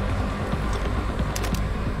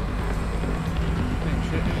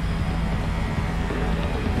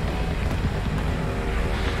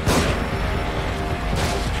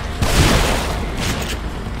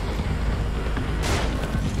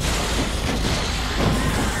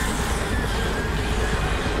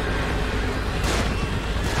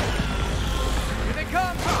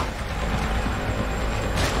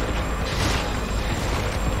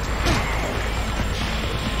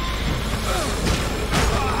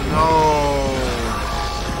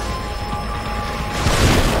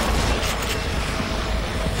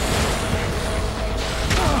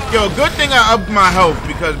 Yo, good thing I upped my health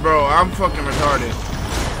because, bro, I'm fucking retarded.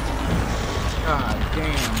 God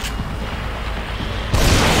damn.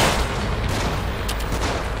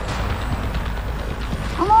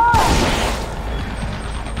 Come on!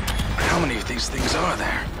 How many of these things are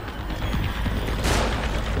there?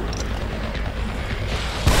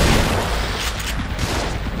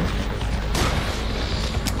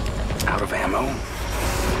 Out of ammo?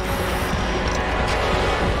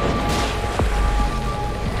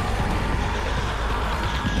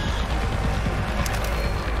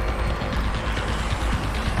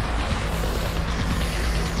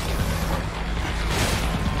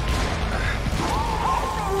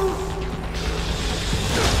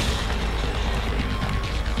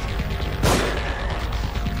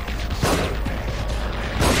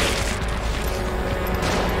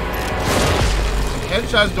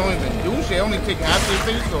 Headshots don't even do shit. They only take half their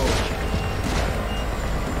face off.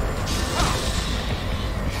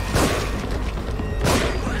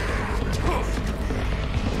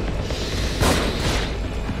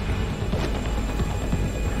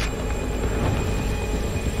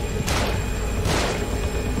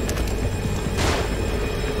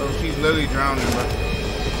 Oh, she's literally drowning, bro.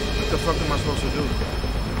 What the fuck am I supposed to do?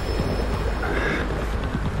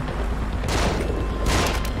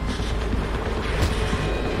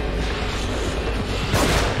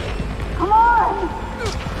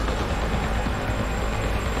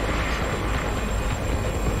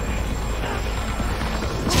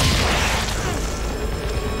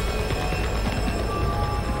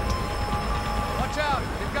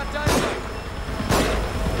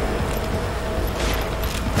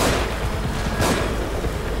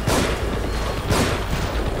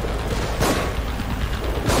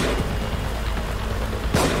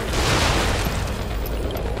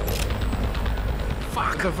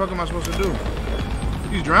 What the fuck am I supposed to do?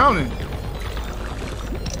 He's drowning.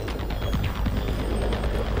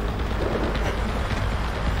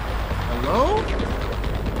 Hello?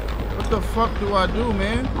 What the fuck do I do,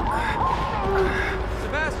 man?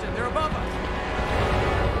 Sebastian, they're above us.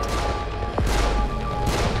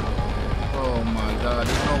 Oh my god,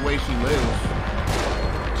 there's no way she lives.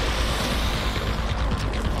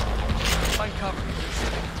 Find cover.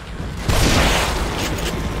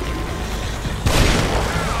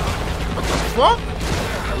 What?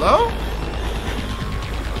 Hello?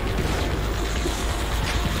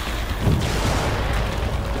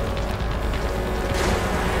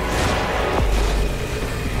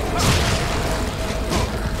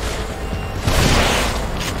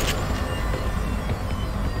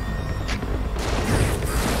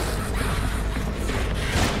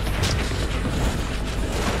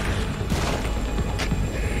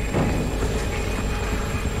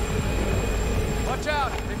 Watch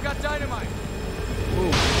out, they've got dynamite.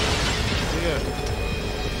 Ooh. Yeah.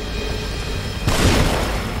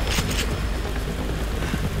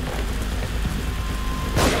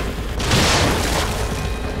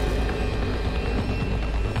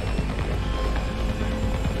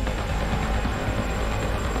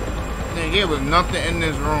 Nigga, there was nothing in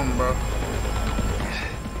this room, bro.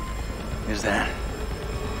 Is that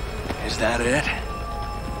it?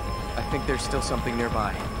 I think there's still something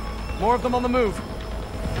nearby. More of them on the move.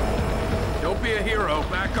 Don't be a hero.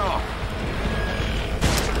 Back off.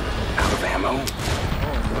 Out of ammo?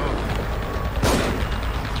 Oh no.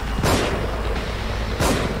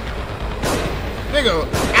 Nigga,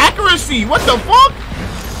 accuracy! What the fuck?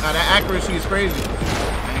 Nah, that accuracy is crazy.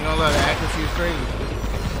 I ain't gonna lie, that accuracy is crazy.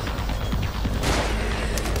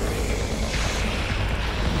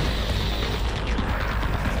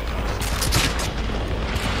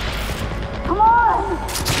 Come on!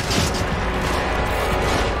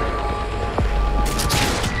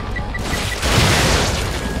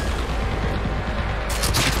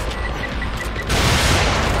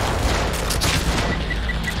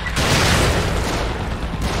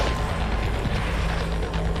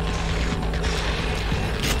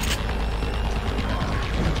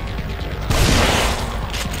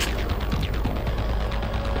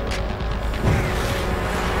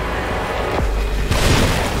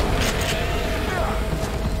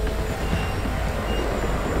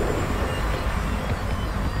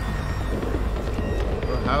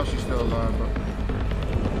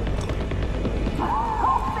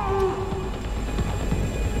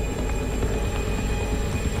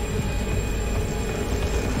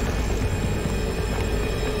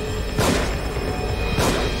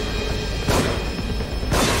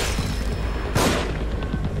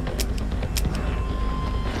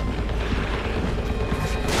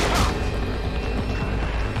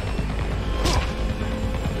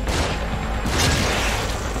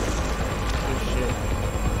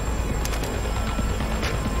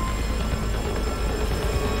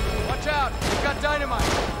 got dynamite.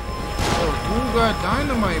 Oh, who got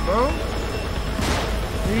dynamite, bro?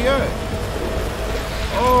 Where he at?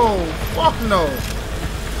 Oh, fuck no.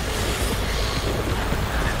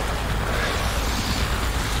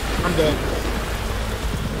 I'm dead.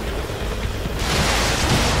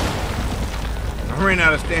 I ran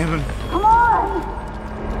out of stamina. Come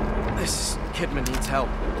on! This Kidman needs help.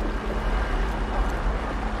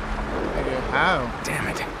 Nigga, how? Damn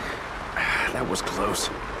it. That was close.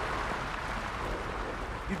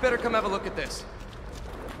 You'd better come have a look at this.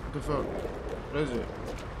 What the fuck? What is it?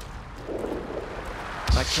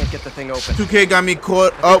 I can't get the thing open. 2K got me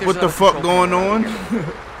caught up with the fuck going on.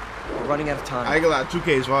 We're running out of time. I ain't gonna lie, 2K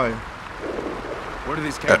is fire. Where do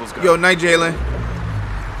these cables go? Yo, night, Jalen.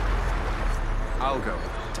 I'll go.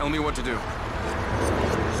 Tell me what to do.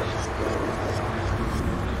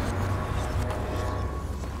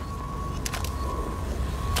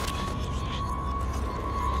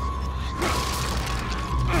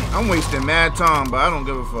 I'm wasting mad time, but I don't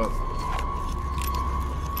give a fuck.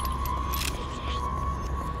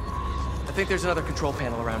 I think there's another control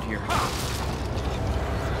panel around here. I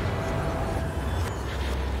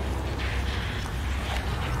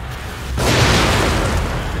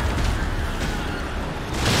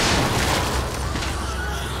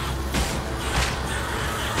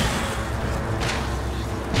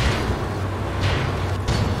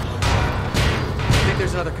think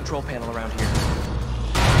there's another control panel around here.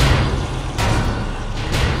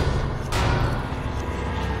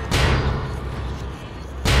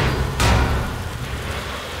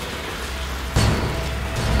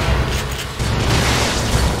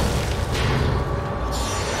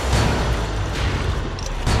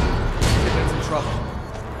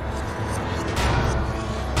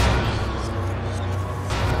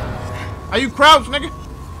 Are you crouched, nigga?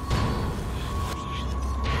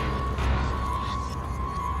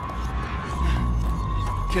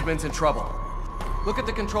 Kidman's in trouble. Look at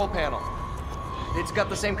the control panel. It's got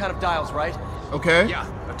the same kind of dials, right? Okay. Yeah,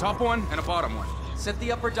 a top one and a bottom one. Set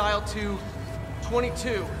the upper dial to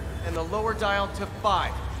 22 and the lower dial to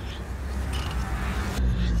 5.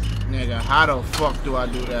 Nigga, how the fuck do I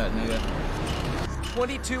do that, nigga?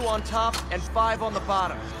 22 on top and 5 on the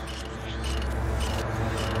bottom.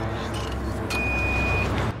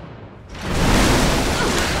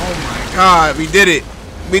 Oh my god, we did it.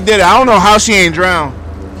 We did it. I don't know how she ain't drowned,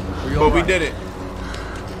 but we did it.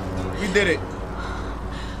 We did it.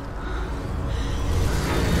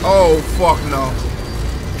 Oh fuck no.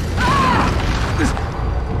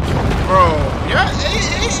 Bro, yeah,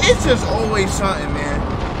 it's just always something, man.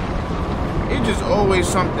 It's just always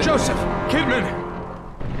something. Joseph! Kidman!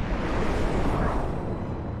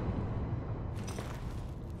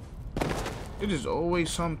 It is always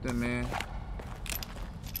something, man.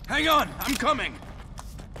 Hang on! I'm coming!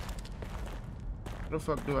 How the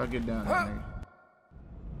fuck do I get down there,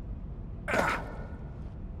 nigga?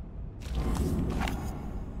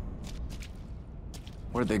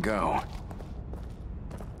 Where'd they go?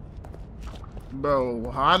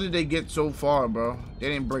 Bro, how did they get so far, bro? They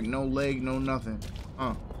didn't break no leg, no nothing.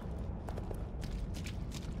 Huh.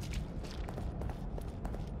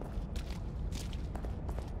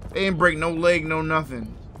 They didn't break no leg, no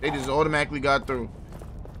nothing. They just automatically got through.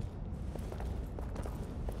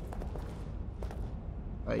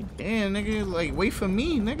 Like, damn, nigga. Like, wait for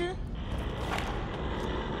me, nigga.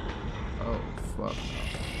 Oh, fuck.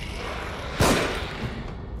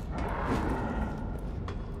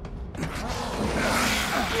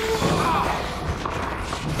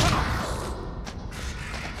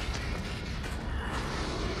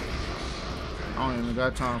 I don't even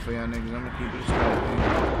got time for y'all niggas. I'm gonna keep this straight, man.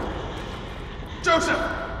 Joseph!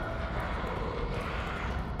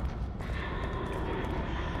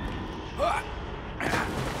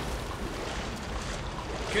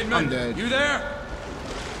 Kidman, I'm dead. you there?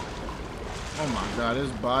 Oh my god, there's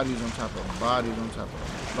bodies on top of bodies on top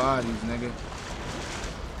of bodies, nigga.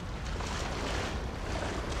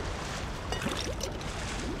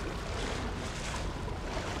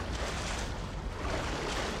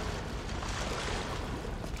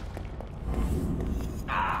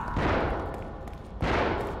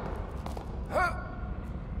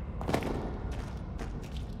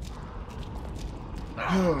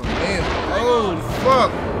 Oh man, oh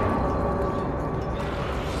fuck.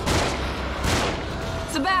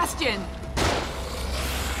 Sebastian!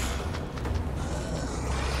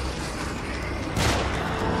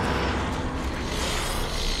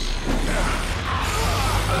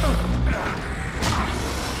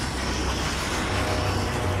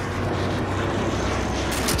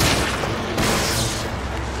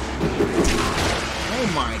 Oh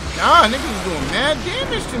my god, niggas is doing mad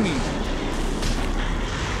damage to me.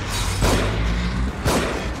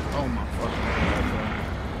 Oh my fucking god, bro.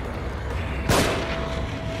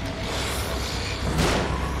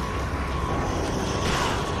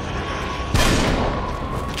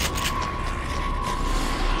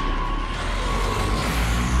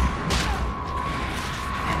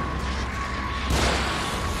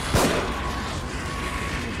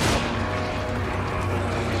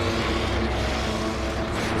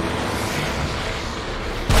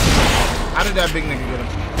 How did that big nigga get him?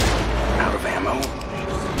 Out of ammo.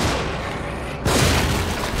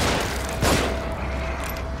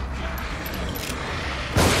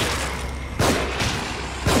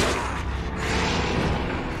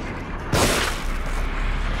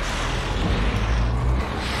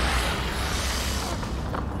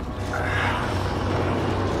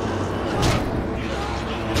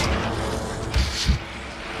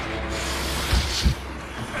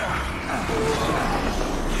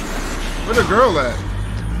 Where the girl at?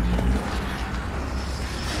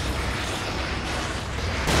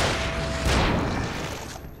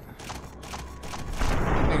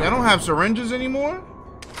 Nigga, I don't have syringes anymore?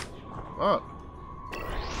 Fuck.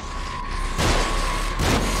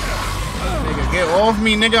 Nigga, get off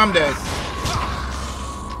me, nigga, I'm dead.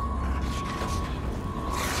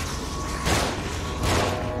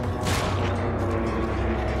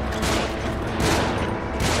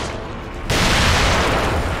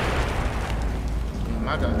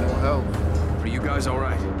 I got no help. Are you guys all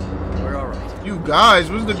right? We're all right. You guys,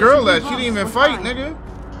 where's the girl at? She didn't even fight, nigga.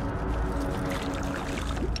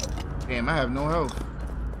 Damn, I have no health.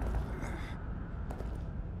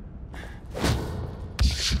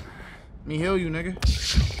 Let me heal you, nigga.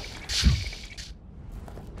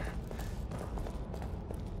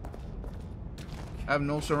 I have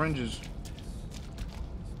no syringes.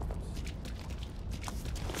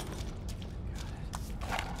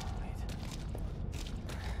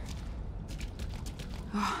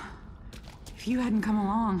 If you hadn't come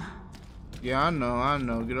along. Yeah, I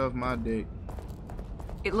know. Get off my dick.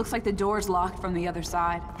 It looks like the door's locked from the other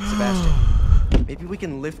side. Sebastian, maybe we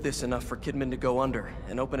can lift this enough for Kidman to go under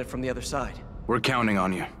and open it from the other side. We're counting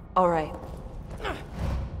on you. All right.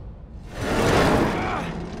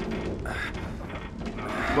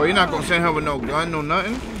 Boy, you're not gonna send her with no gun, no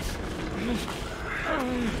nothing?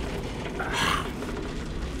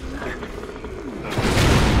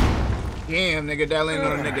 Damn, nigga, that ain't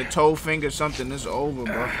no nigga toe finger something. It's over,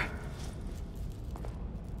 bro.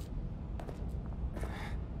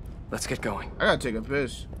 Let's get going. I gotta take a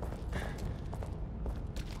piss.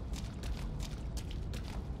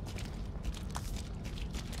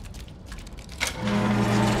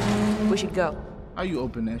 We should go. How you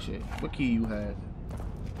open that shit? What key you had?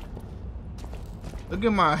 Look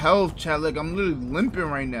at my health, chat. Like, I'm literally limping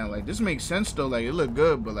right now. Like, this makes sense, though. Like, it look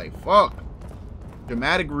good, but, like, fuck.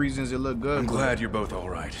 Dramatic reasons, it look good. I'm glad you're both all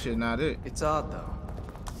right. Shit, not it. It's odd, though.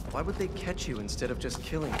 Why would they catch you instead of just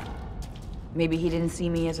killing you? Maybe he didn't see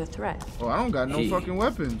me as a threat. Oh, I don't got no fucking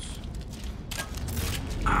weapons.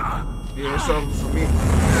 Yeah, it's over for me.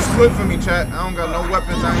 It's good for me, chat. I don't got no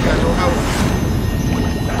weapons. I ain't got no health.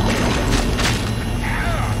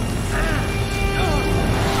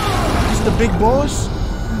 This the big boss?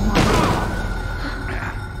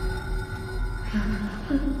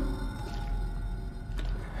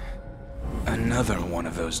 Another one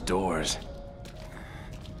of those doors.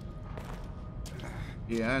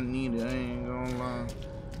 Yeah, I need it. I ain't gonna lie.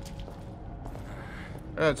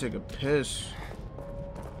 I gotta take a piss.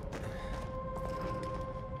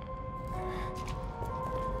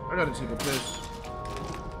 I gotta take a piss.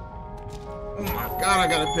 Oh my god, I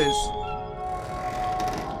gotta piss.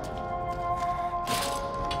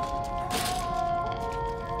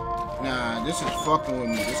 Nah, this is fucking with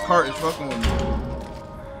me. This cart is fucking with me.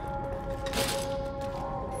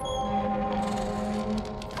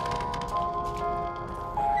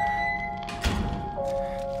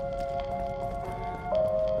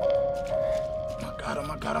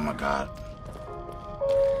 Oh my god.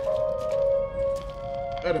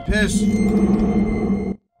 Gotta piss.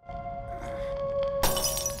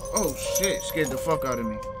 Oh shit, scared the fuck out of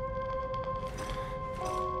me.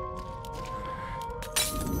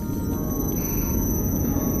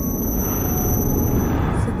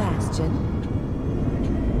 Sebastian,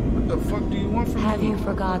 What the fuck do you want from me? have you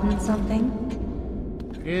forgotten something?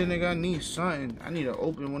 Yeah, nigga, I need something. I need to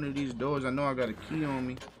open one of these doors. I know I got a key on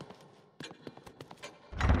me.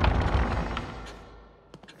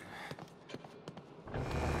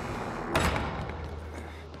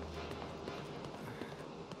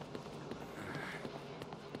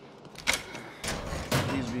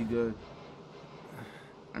 Good.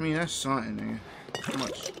 I mean, that's something, nigga. How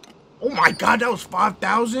much? Oh my god, that was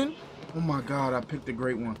 5,000? Oh my god, I picked a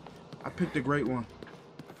great one. I picked a great one.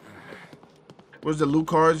 What's the loot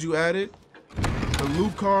cards you added? The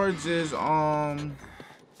loot cards is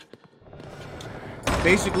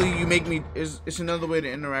basically you make me it's another way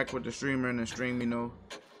to interact with the streamer in the stream, you know.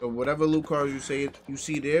 So whatever loot cards you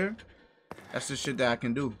see there, that's the shit that I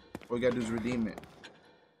can do. All you gotta do is redeem it.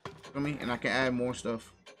 Feel me? And I can add more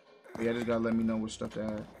stuff. But yeah, just gotta let me know what stuff to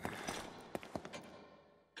add.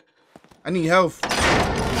 I need health.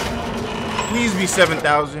 Please be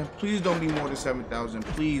 7,000. Please don't be more than 7,000.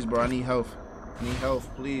 Please, bro. I need health. I need health,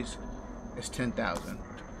 please. It's 10,000.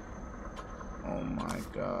 Oh my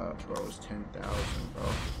god, bro. It's 10,000, bro.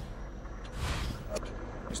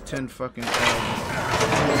 It's 10 fucking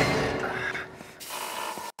thousand.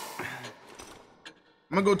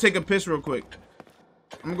 I'm gonna go take a piss real quick.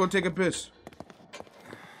 I'm gonna go take a piss.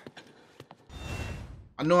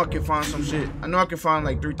 I know I can find some shit. I know I can find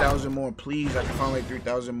like 3,000 more. Please, I can find like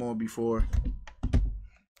 3,000 more before.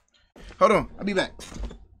 Hold on, I'll be back.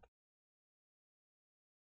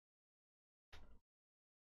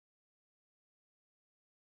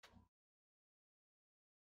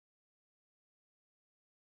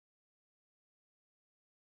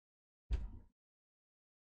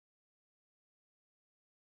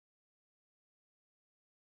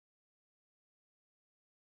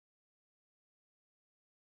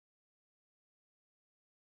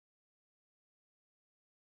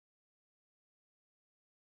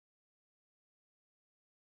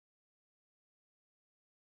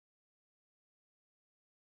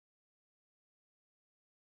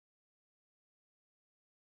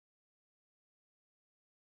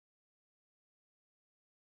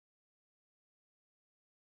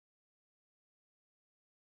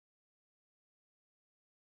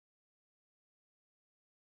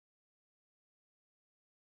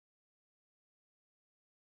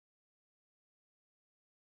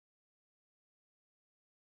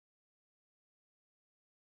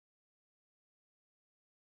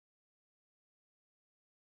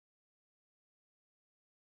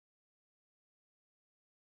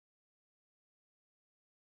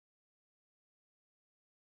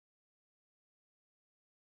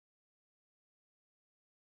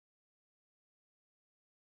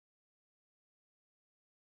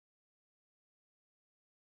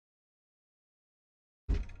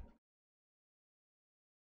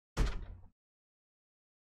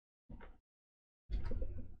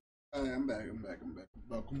 Alright, I'm back.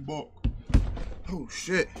 Oh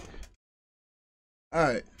shit.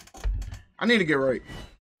 Alright. I need to get right.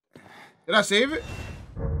 Did I save it?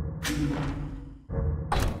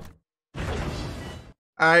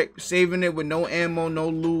 Alright, saving it with no ammo, no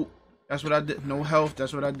loot. That's what I did. No health.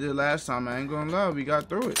 That's what I did last time. I ain't gonna lie. We got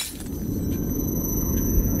through it.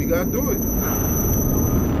 We got through it.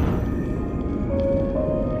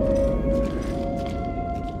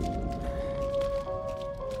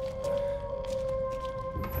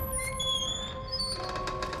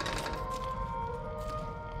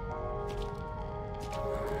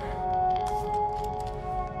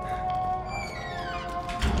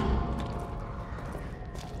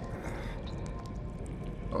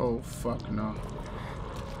 Oh, fuck no.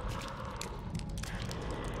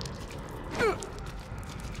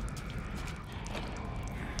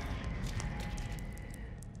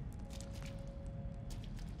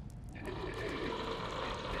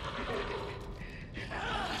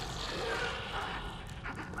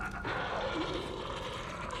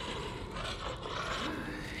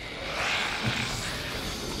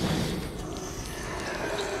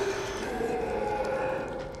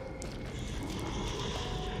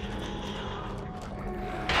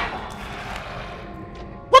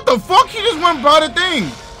 The fuck? He just went by the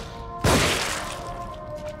thing.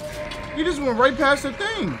 He just went right past the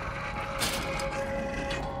thing.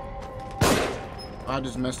 I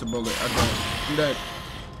just messed the bullet. I'm dead.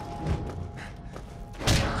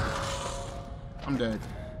 I'm dead.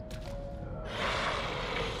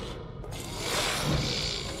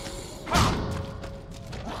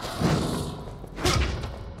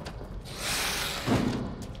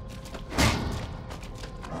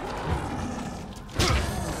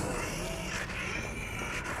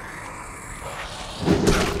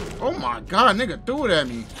 Oh my god, nigga threw it at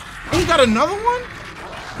me. He got another one?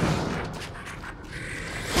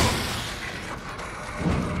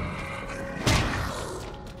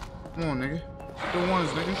 Come on, nigga. The ones,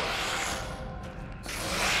 nigga.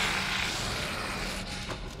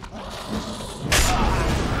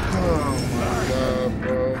 Oh my god,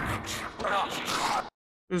 bro.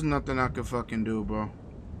 There's nothing I could fucking do, bro.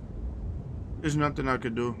 There's nothing I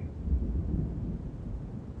could do.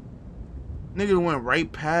 Nigga went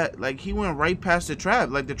right past, like he went right past the trap.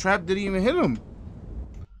 Like the trap didn't even hit him.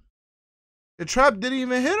 The trap didn't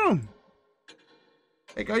even hit him.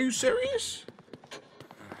 Like, are you serious?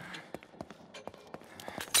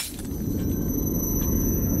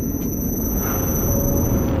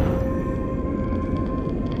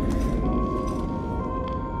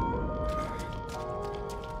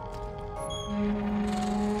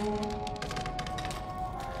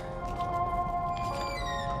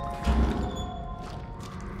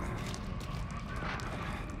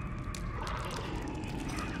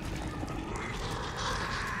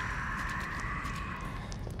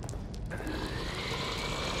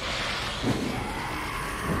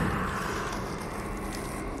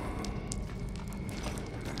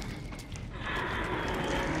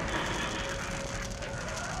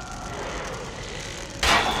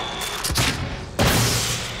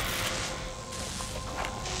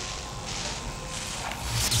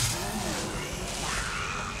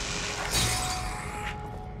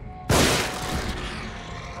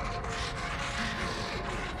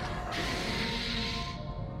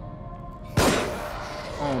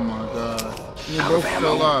 Oh my god. They're both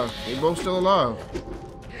still alive. They both still alive.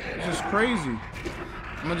 This is crazy.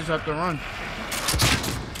 I'm gonna just have to run.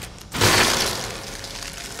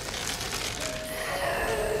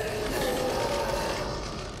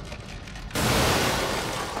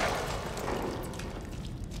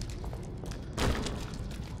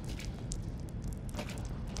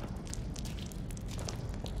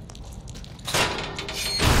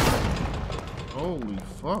 Holy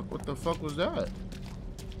fuck, what the fuck was that?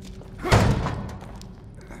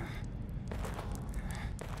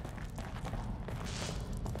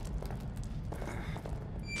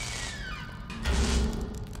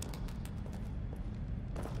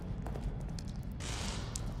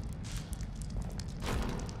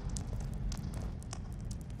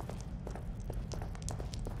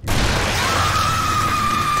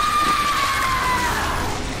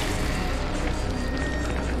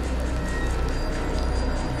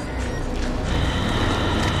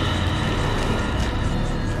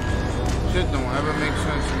 Shit don't ever make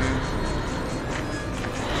sense, man.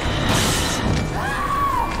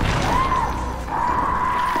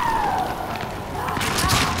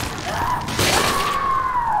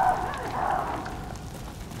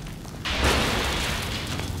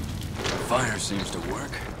 Fire seems to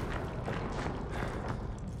work.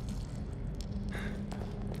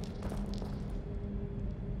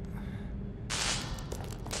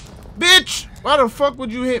 Bitch! Why the fuck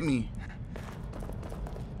would you hit me?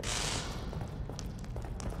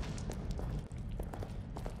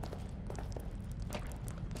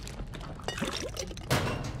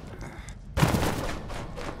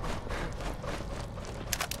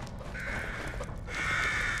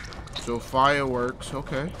 So fireworks,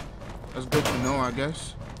 okay. That's good to know, I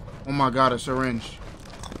guess. Oh my god, a syringe.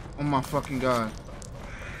 Oh my fucking god.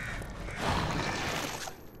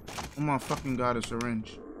 Oh my fucking god, a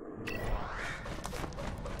syringe.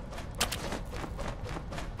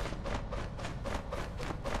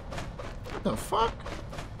 What the fuck?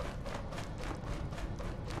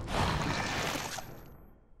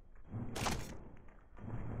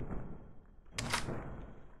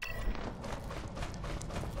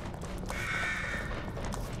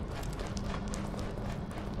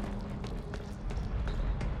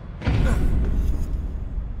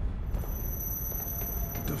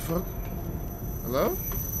 The fuck? Hello?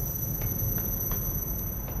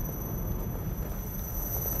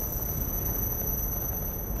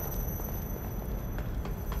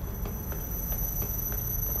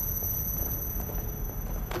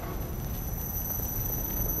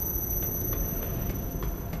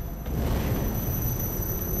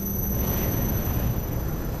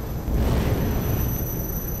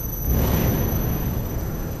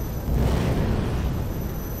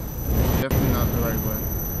 Definitely not the right way.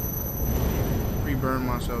 Pre-burn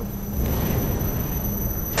myself.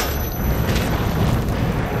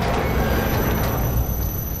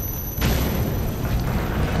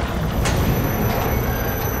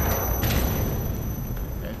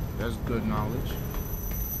 Okay, that's good knowledge.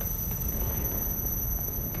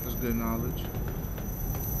 That's good knowledge.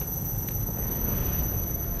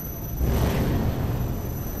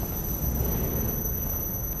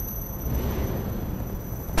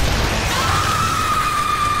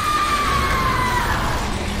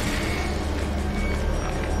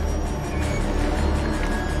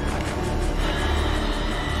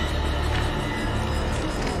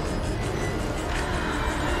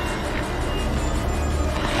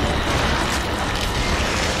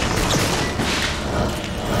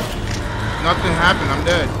 Nothing happened, I'm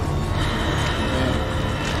dead.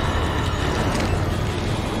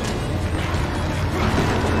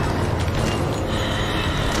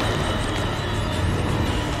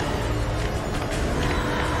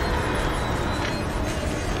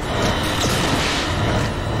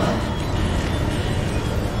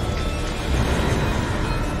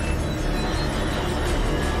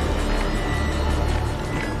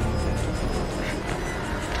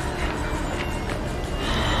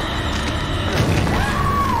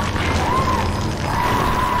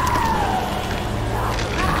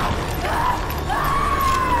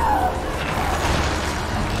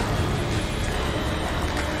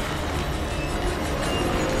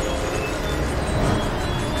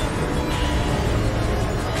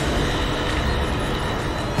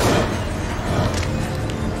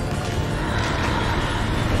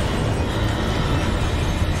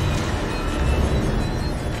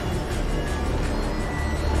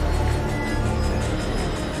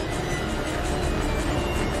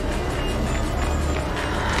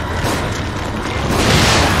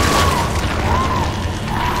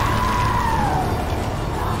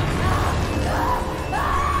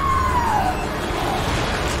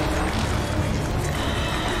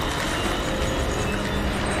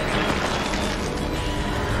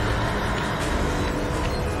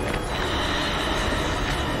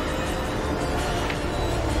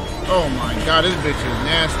 Oh my god, this bitch is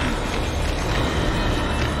nasty.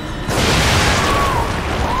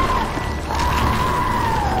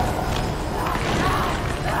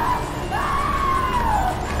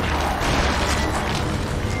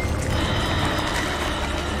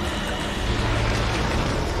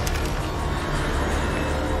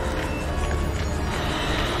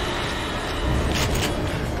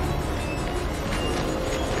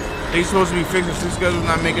 They supposed to be fixing sleep schedules,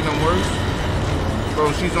 not making them worse.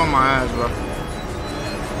 Bro, she's on my ass, bro.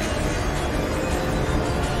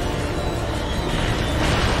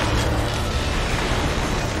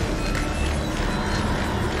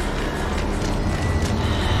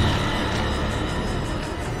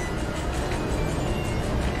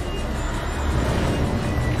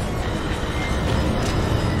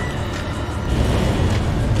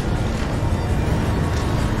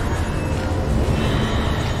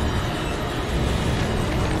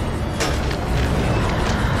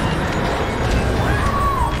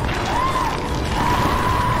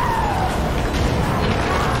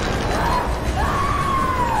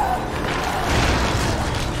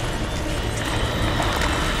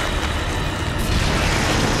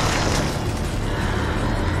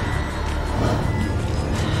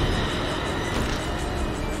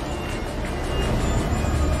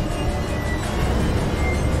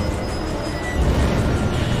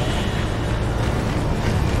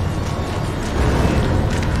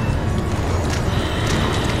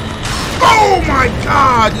 Oh my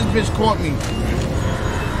god, this bitch caught me.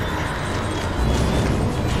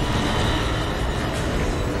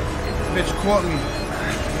 Bitch caught me.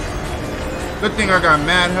 Good thing I got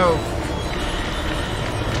mad health.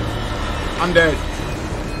 I'm dead.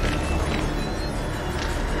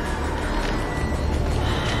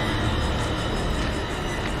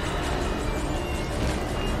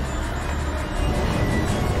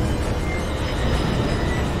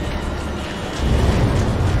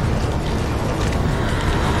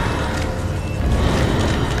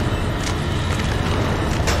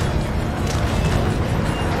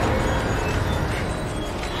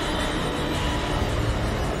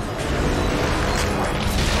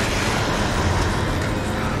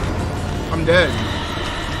 I'm dead.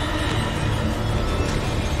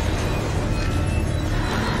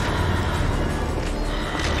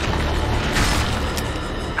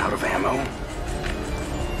 Out of ammo.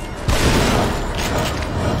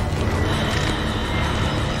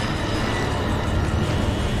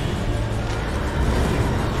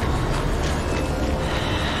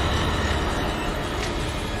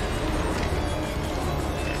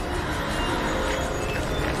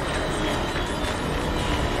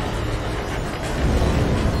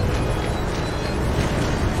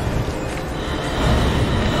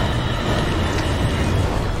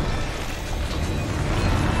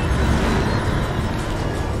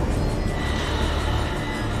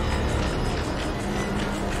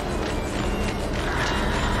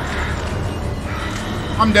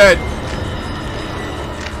 I'm dead.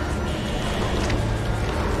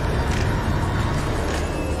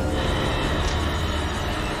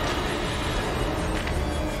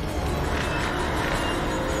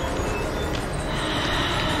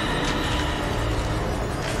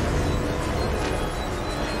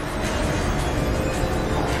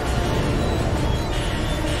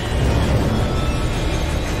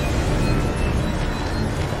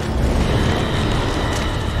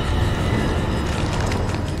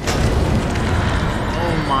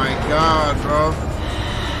 God, bro.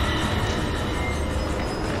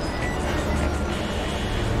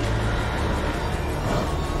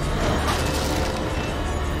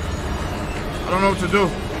 I don't know what to do.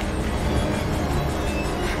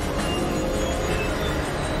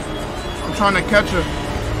 I'm trying to catch her.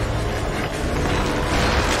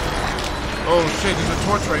 Oh shit, there's a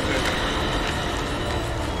torch right there.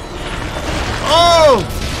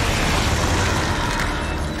 Oh!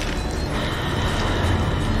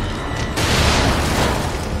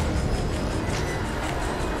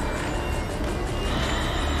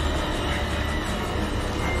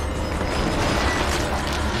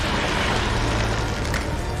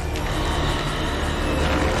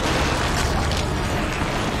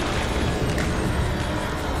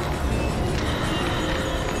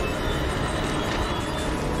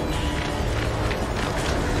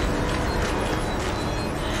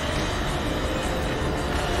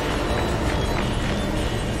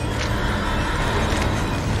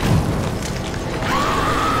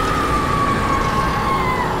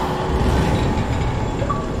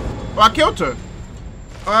 Oh, I killed her.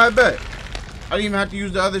 Oh, I bet. I didn't even have to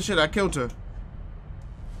use the other shit. I killed her.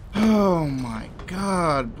 Oh my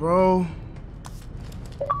god, bro.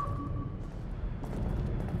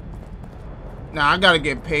 Nah, I gotta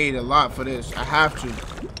get paid a lot for this. I have to.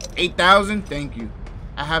 8,000? Thank you.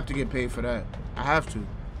 I have to get paid for that. I have to.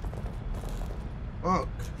 Fuck.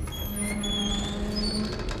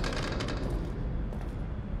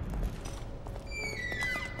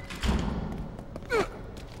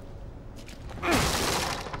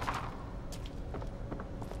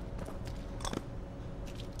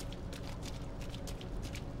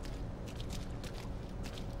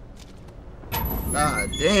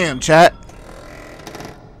 God damn, chat.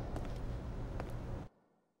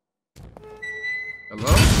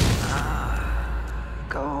 Hello?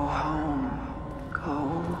 Go home. Go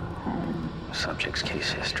home. Subject's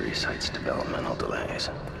case history cites developmental delays.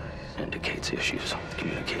 Indicates issues with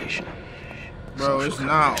communication. Bro, it's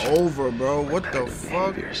not over, bro. What the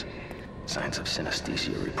fuck? Behaviors. Signs of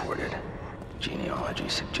synesthesia reported. Genealogy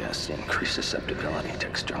suggests increased susceptibility to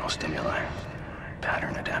external stimuli.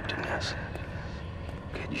 Pattern adaptiveness.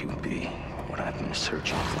 Could you be what I've been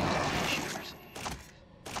searching for all these years?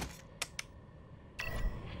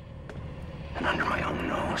 And under my own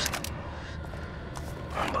nose.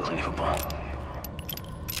 Unbelievable.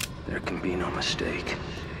 There can be no mistake.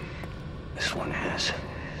 This one is.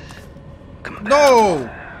 No!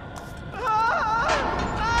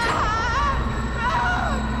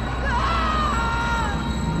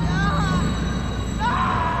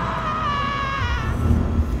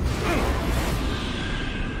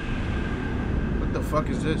 What the fuck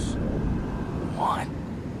is this? What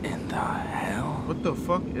in the hell? What the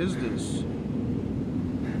fuck is this?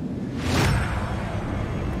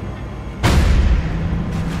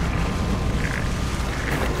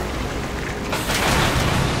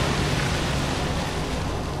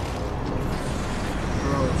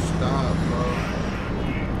 Bro, stop, bro.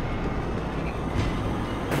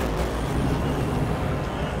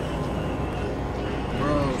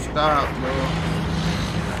 Bro, stop, bro.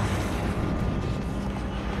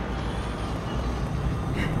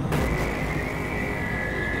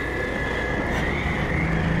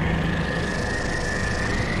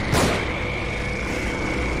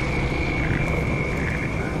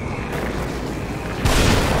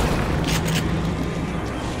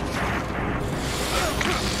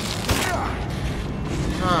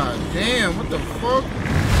 God damn, what the fuck?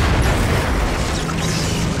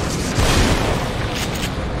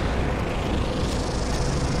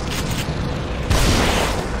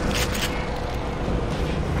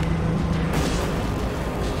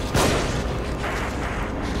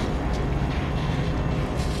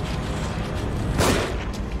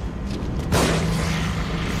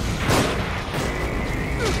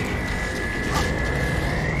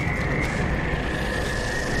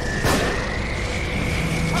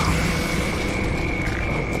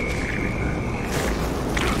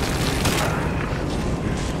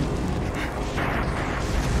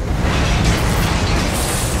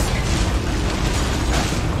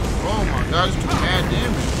 God, it's too mad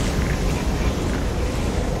damage.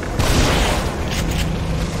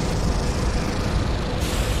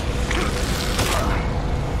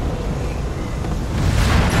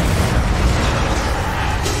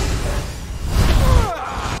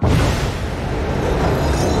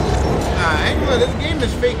 This game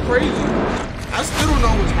is fake crazy. I still don't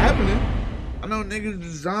know what's happening. I know niggas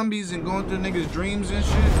zombies and going through niggas' dreams and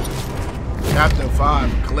shit. Chapter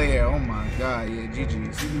 5, Claire. Oh my god, yeah,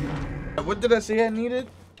 GG's. What did I say I needed?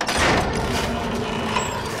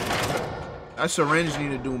 That syringe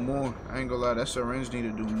need to do more. I ain't gonna lie, that syringe need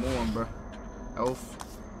to do more, bro. Health.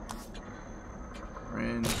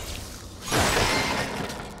 Syringe.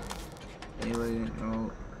 Melee,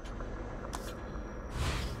 no.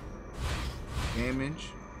 Damage.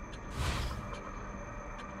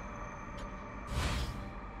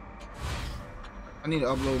 I need to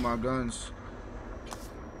upload my guns.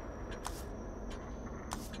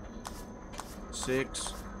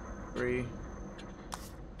 6, 3.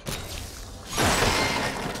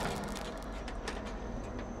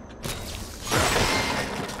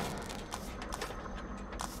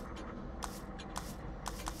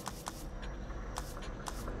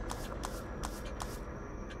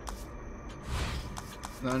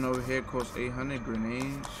 None over here costs 800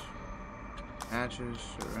 grenades, matches,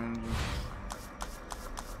 syringes.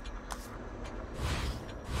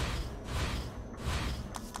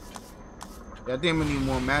 I think I'm gonna need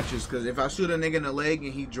more matches because if I shoot a nigga in the leg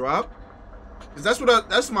and he drop, because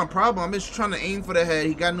that's my problem. I'm just trying to aim for the head.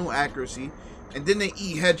 He got no accuracy, and then they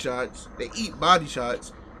eat headshots. They eat body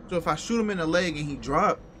shots. So if I shoot him in the leg and he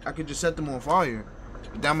drop, I could just set them on fire.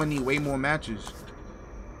 But then I'm gonna need way more matches.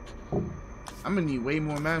 I'm gonna need way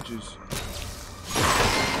more matches.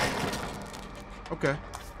 Okay,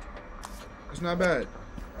 it's not bad.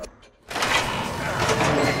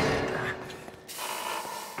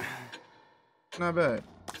 Not bad.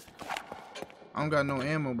 I don't got no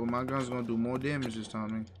ammo, but my gun's gonna do more damage this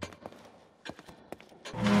time, man.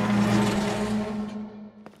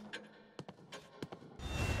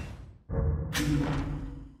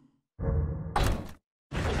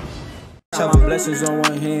 Have my blessings on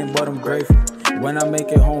one hand, but I'm grateful. When I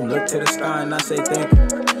make it home, look to the sky and I say thank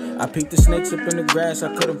you. I peeked the snakes up in the grass,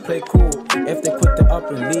 I couldn't play cool. If they quit the up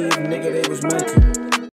and leave, nigga, they was meant to.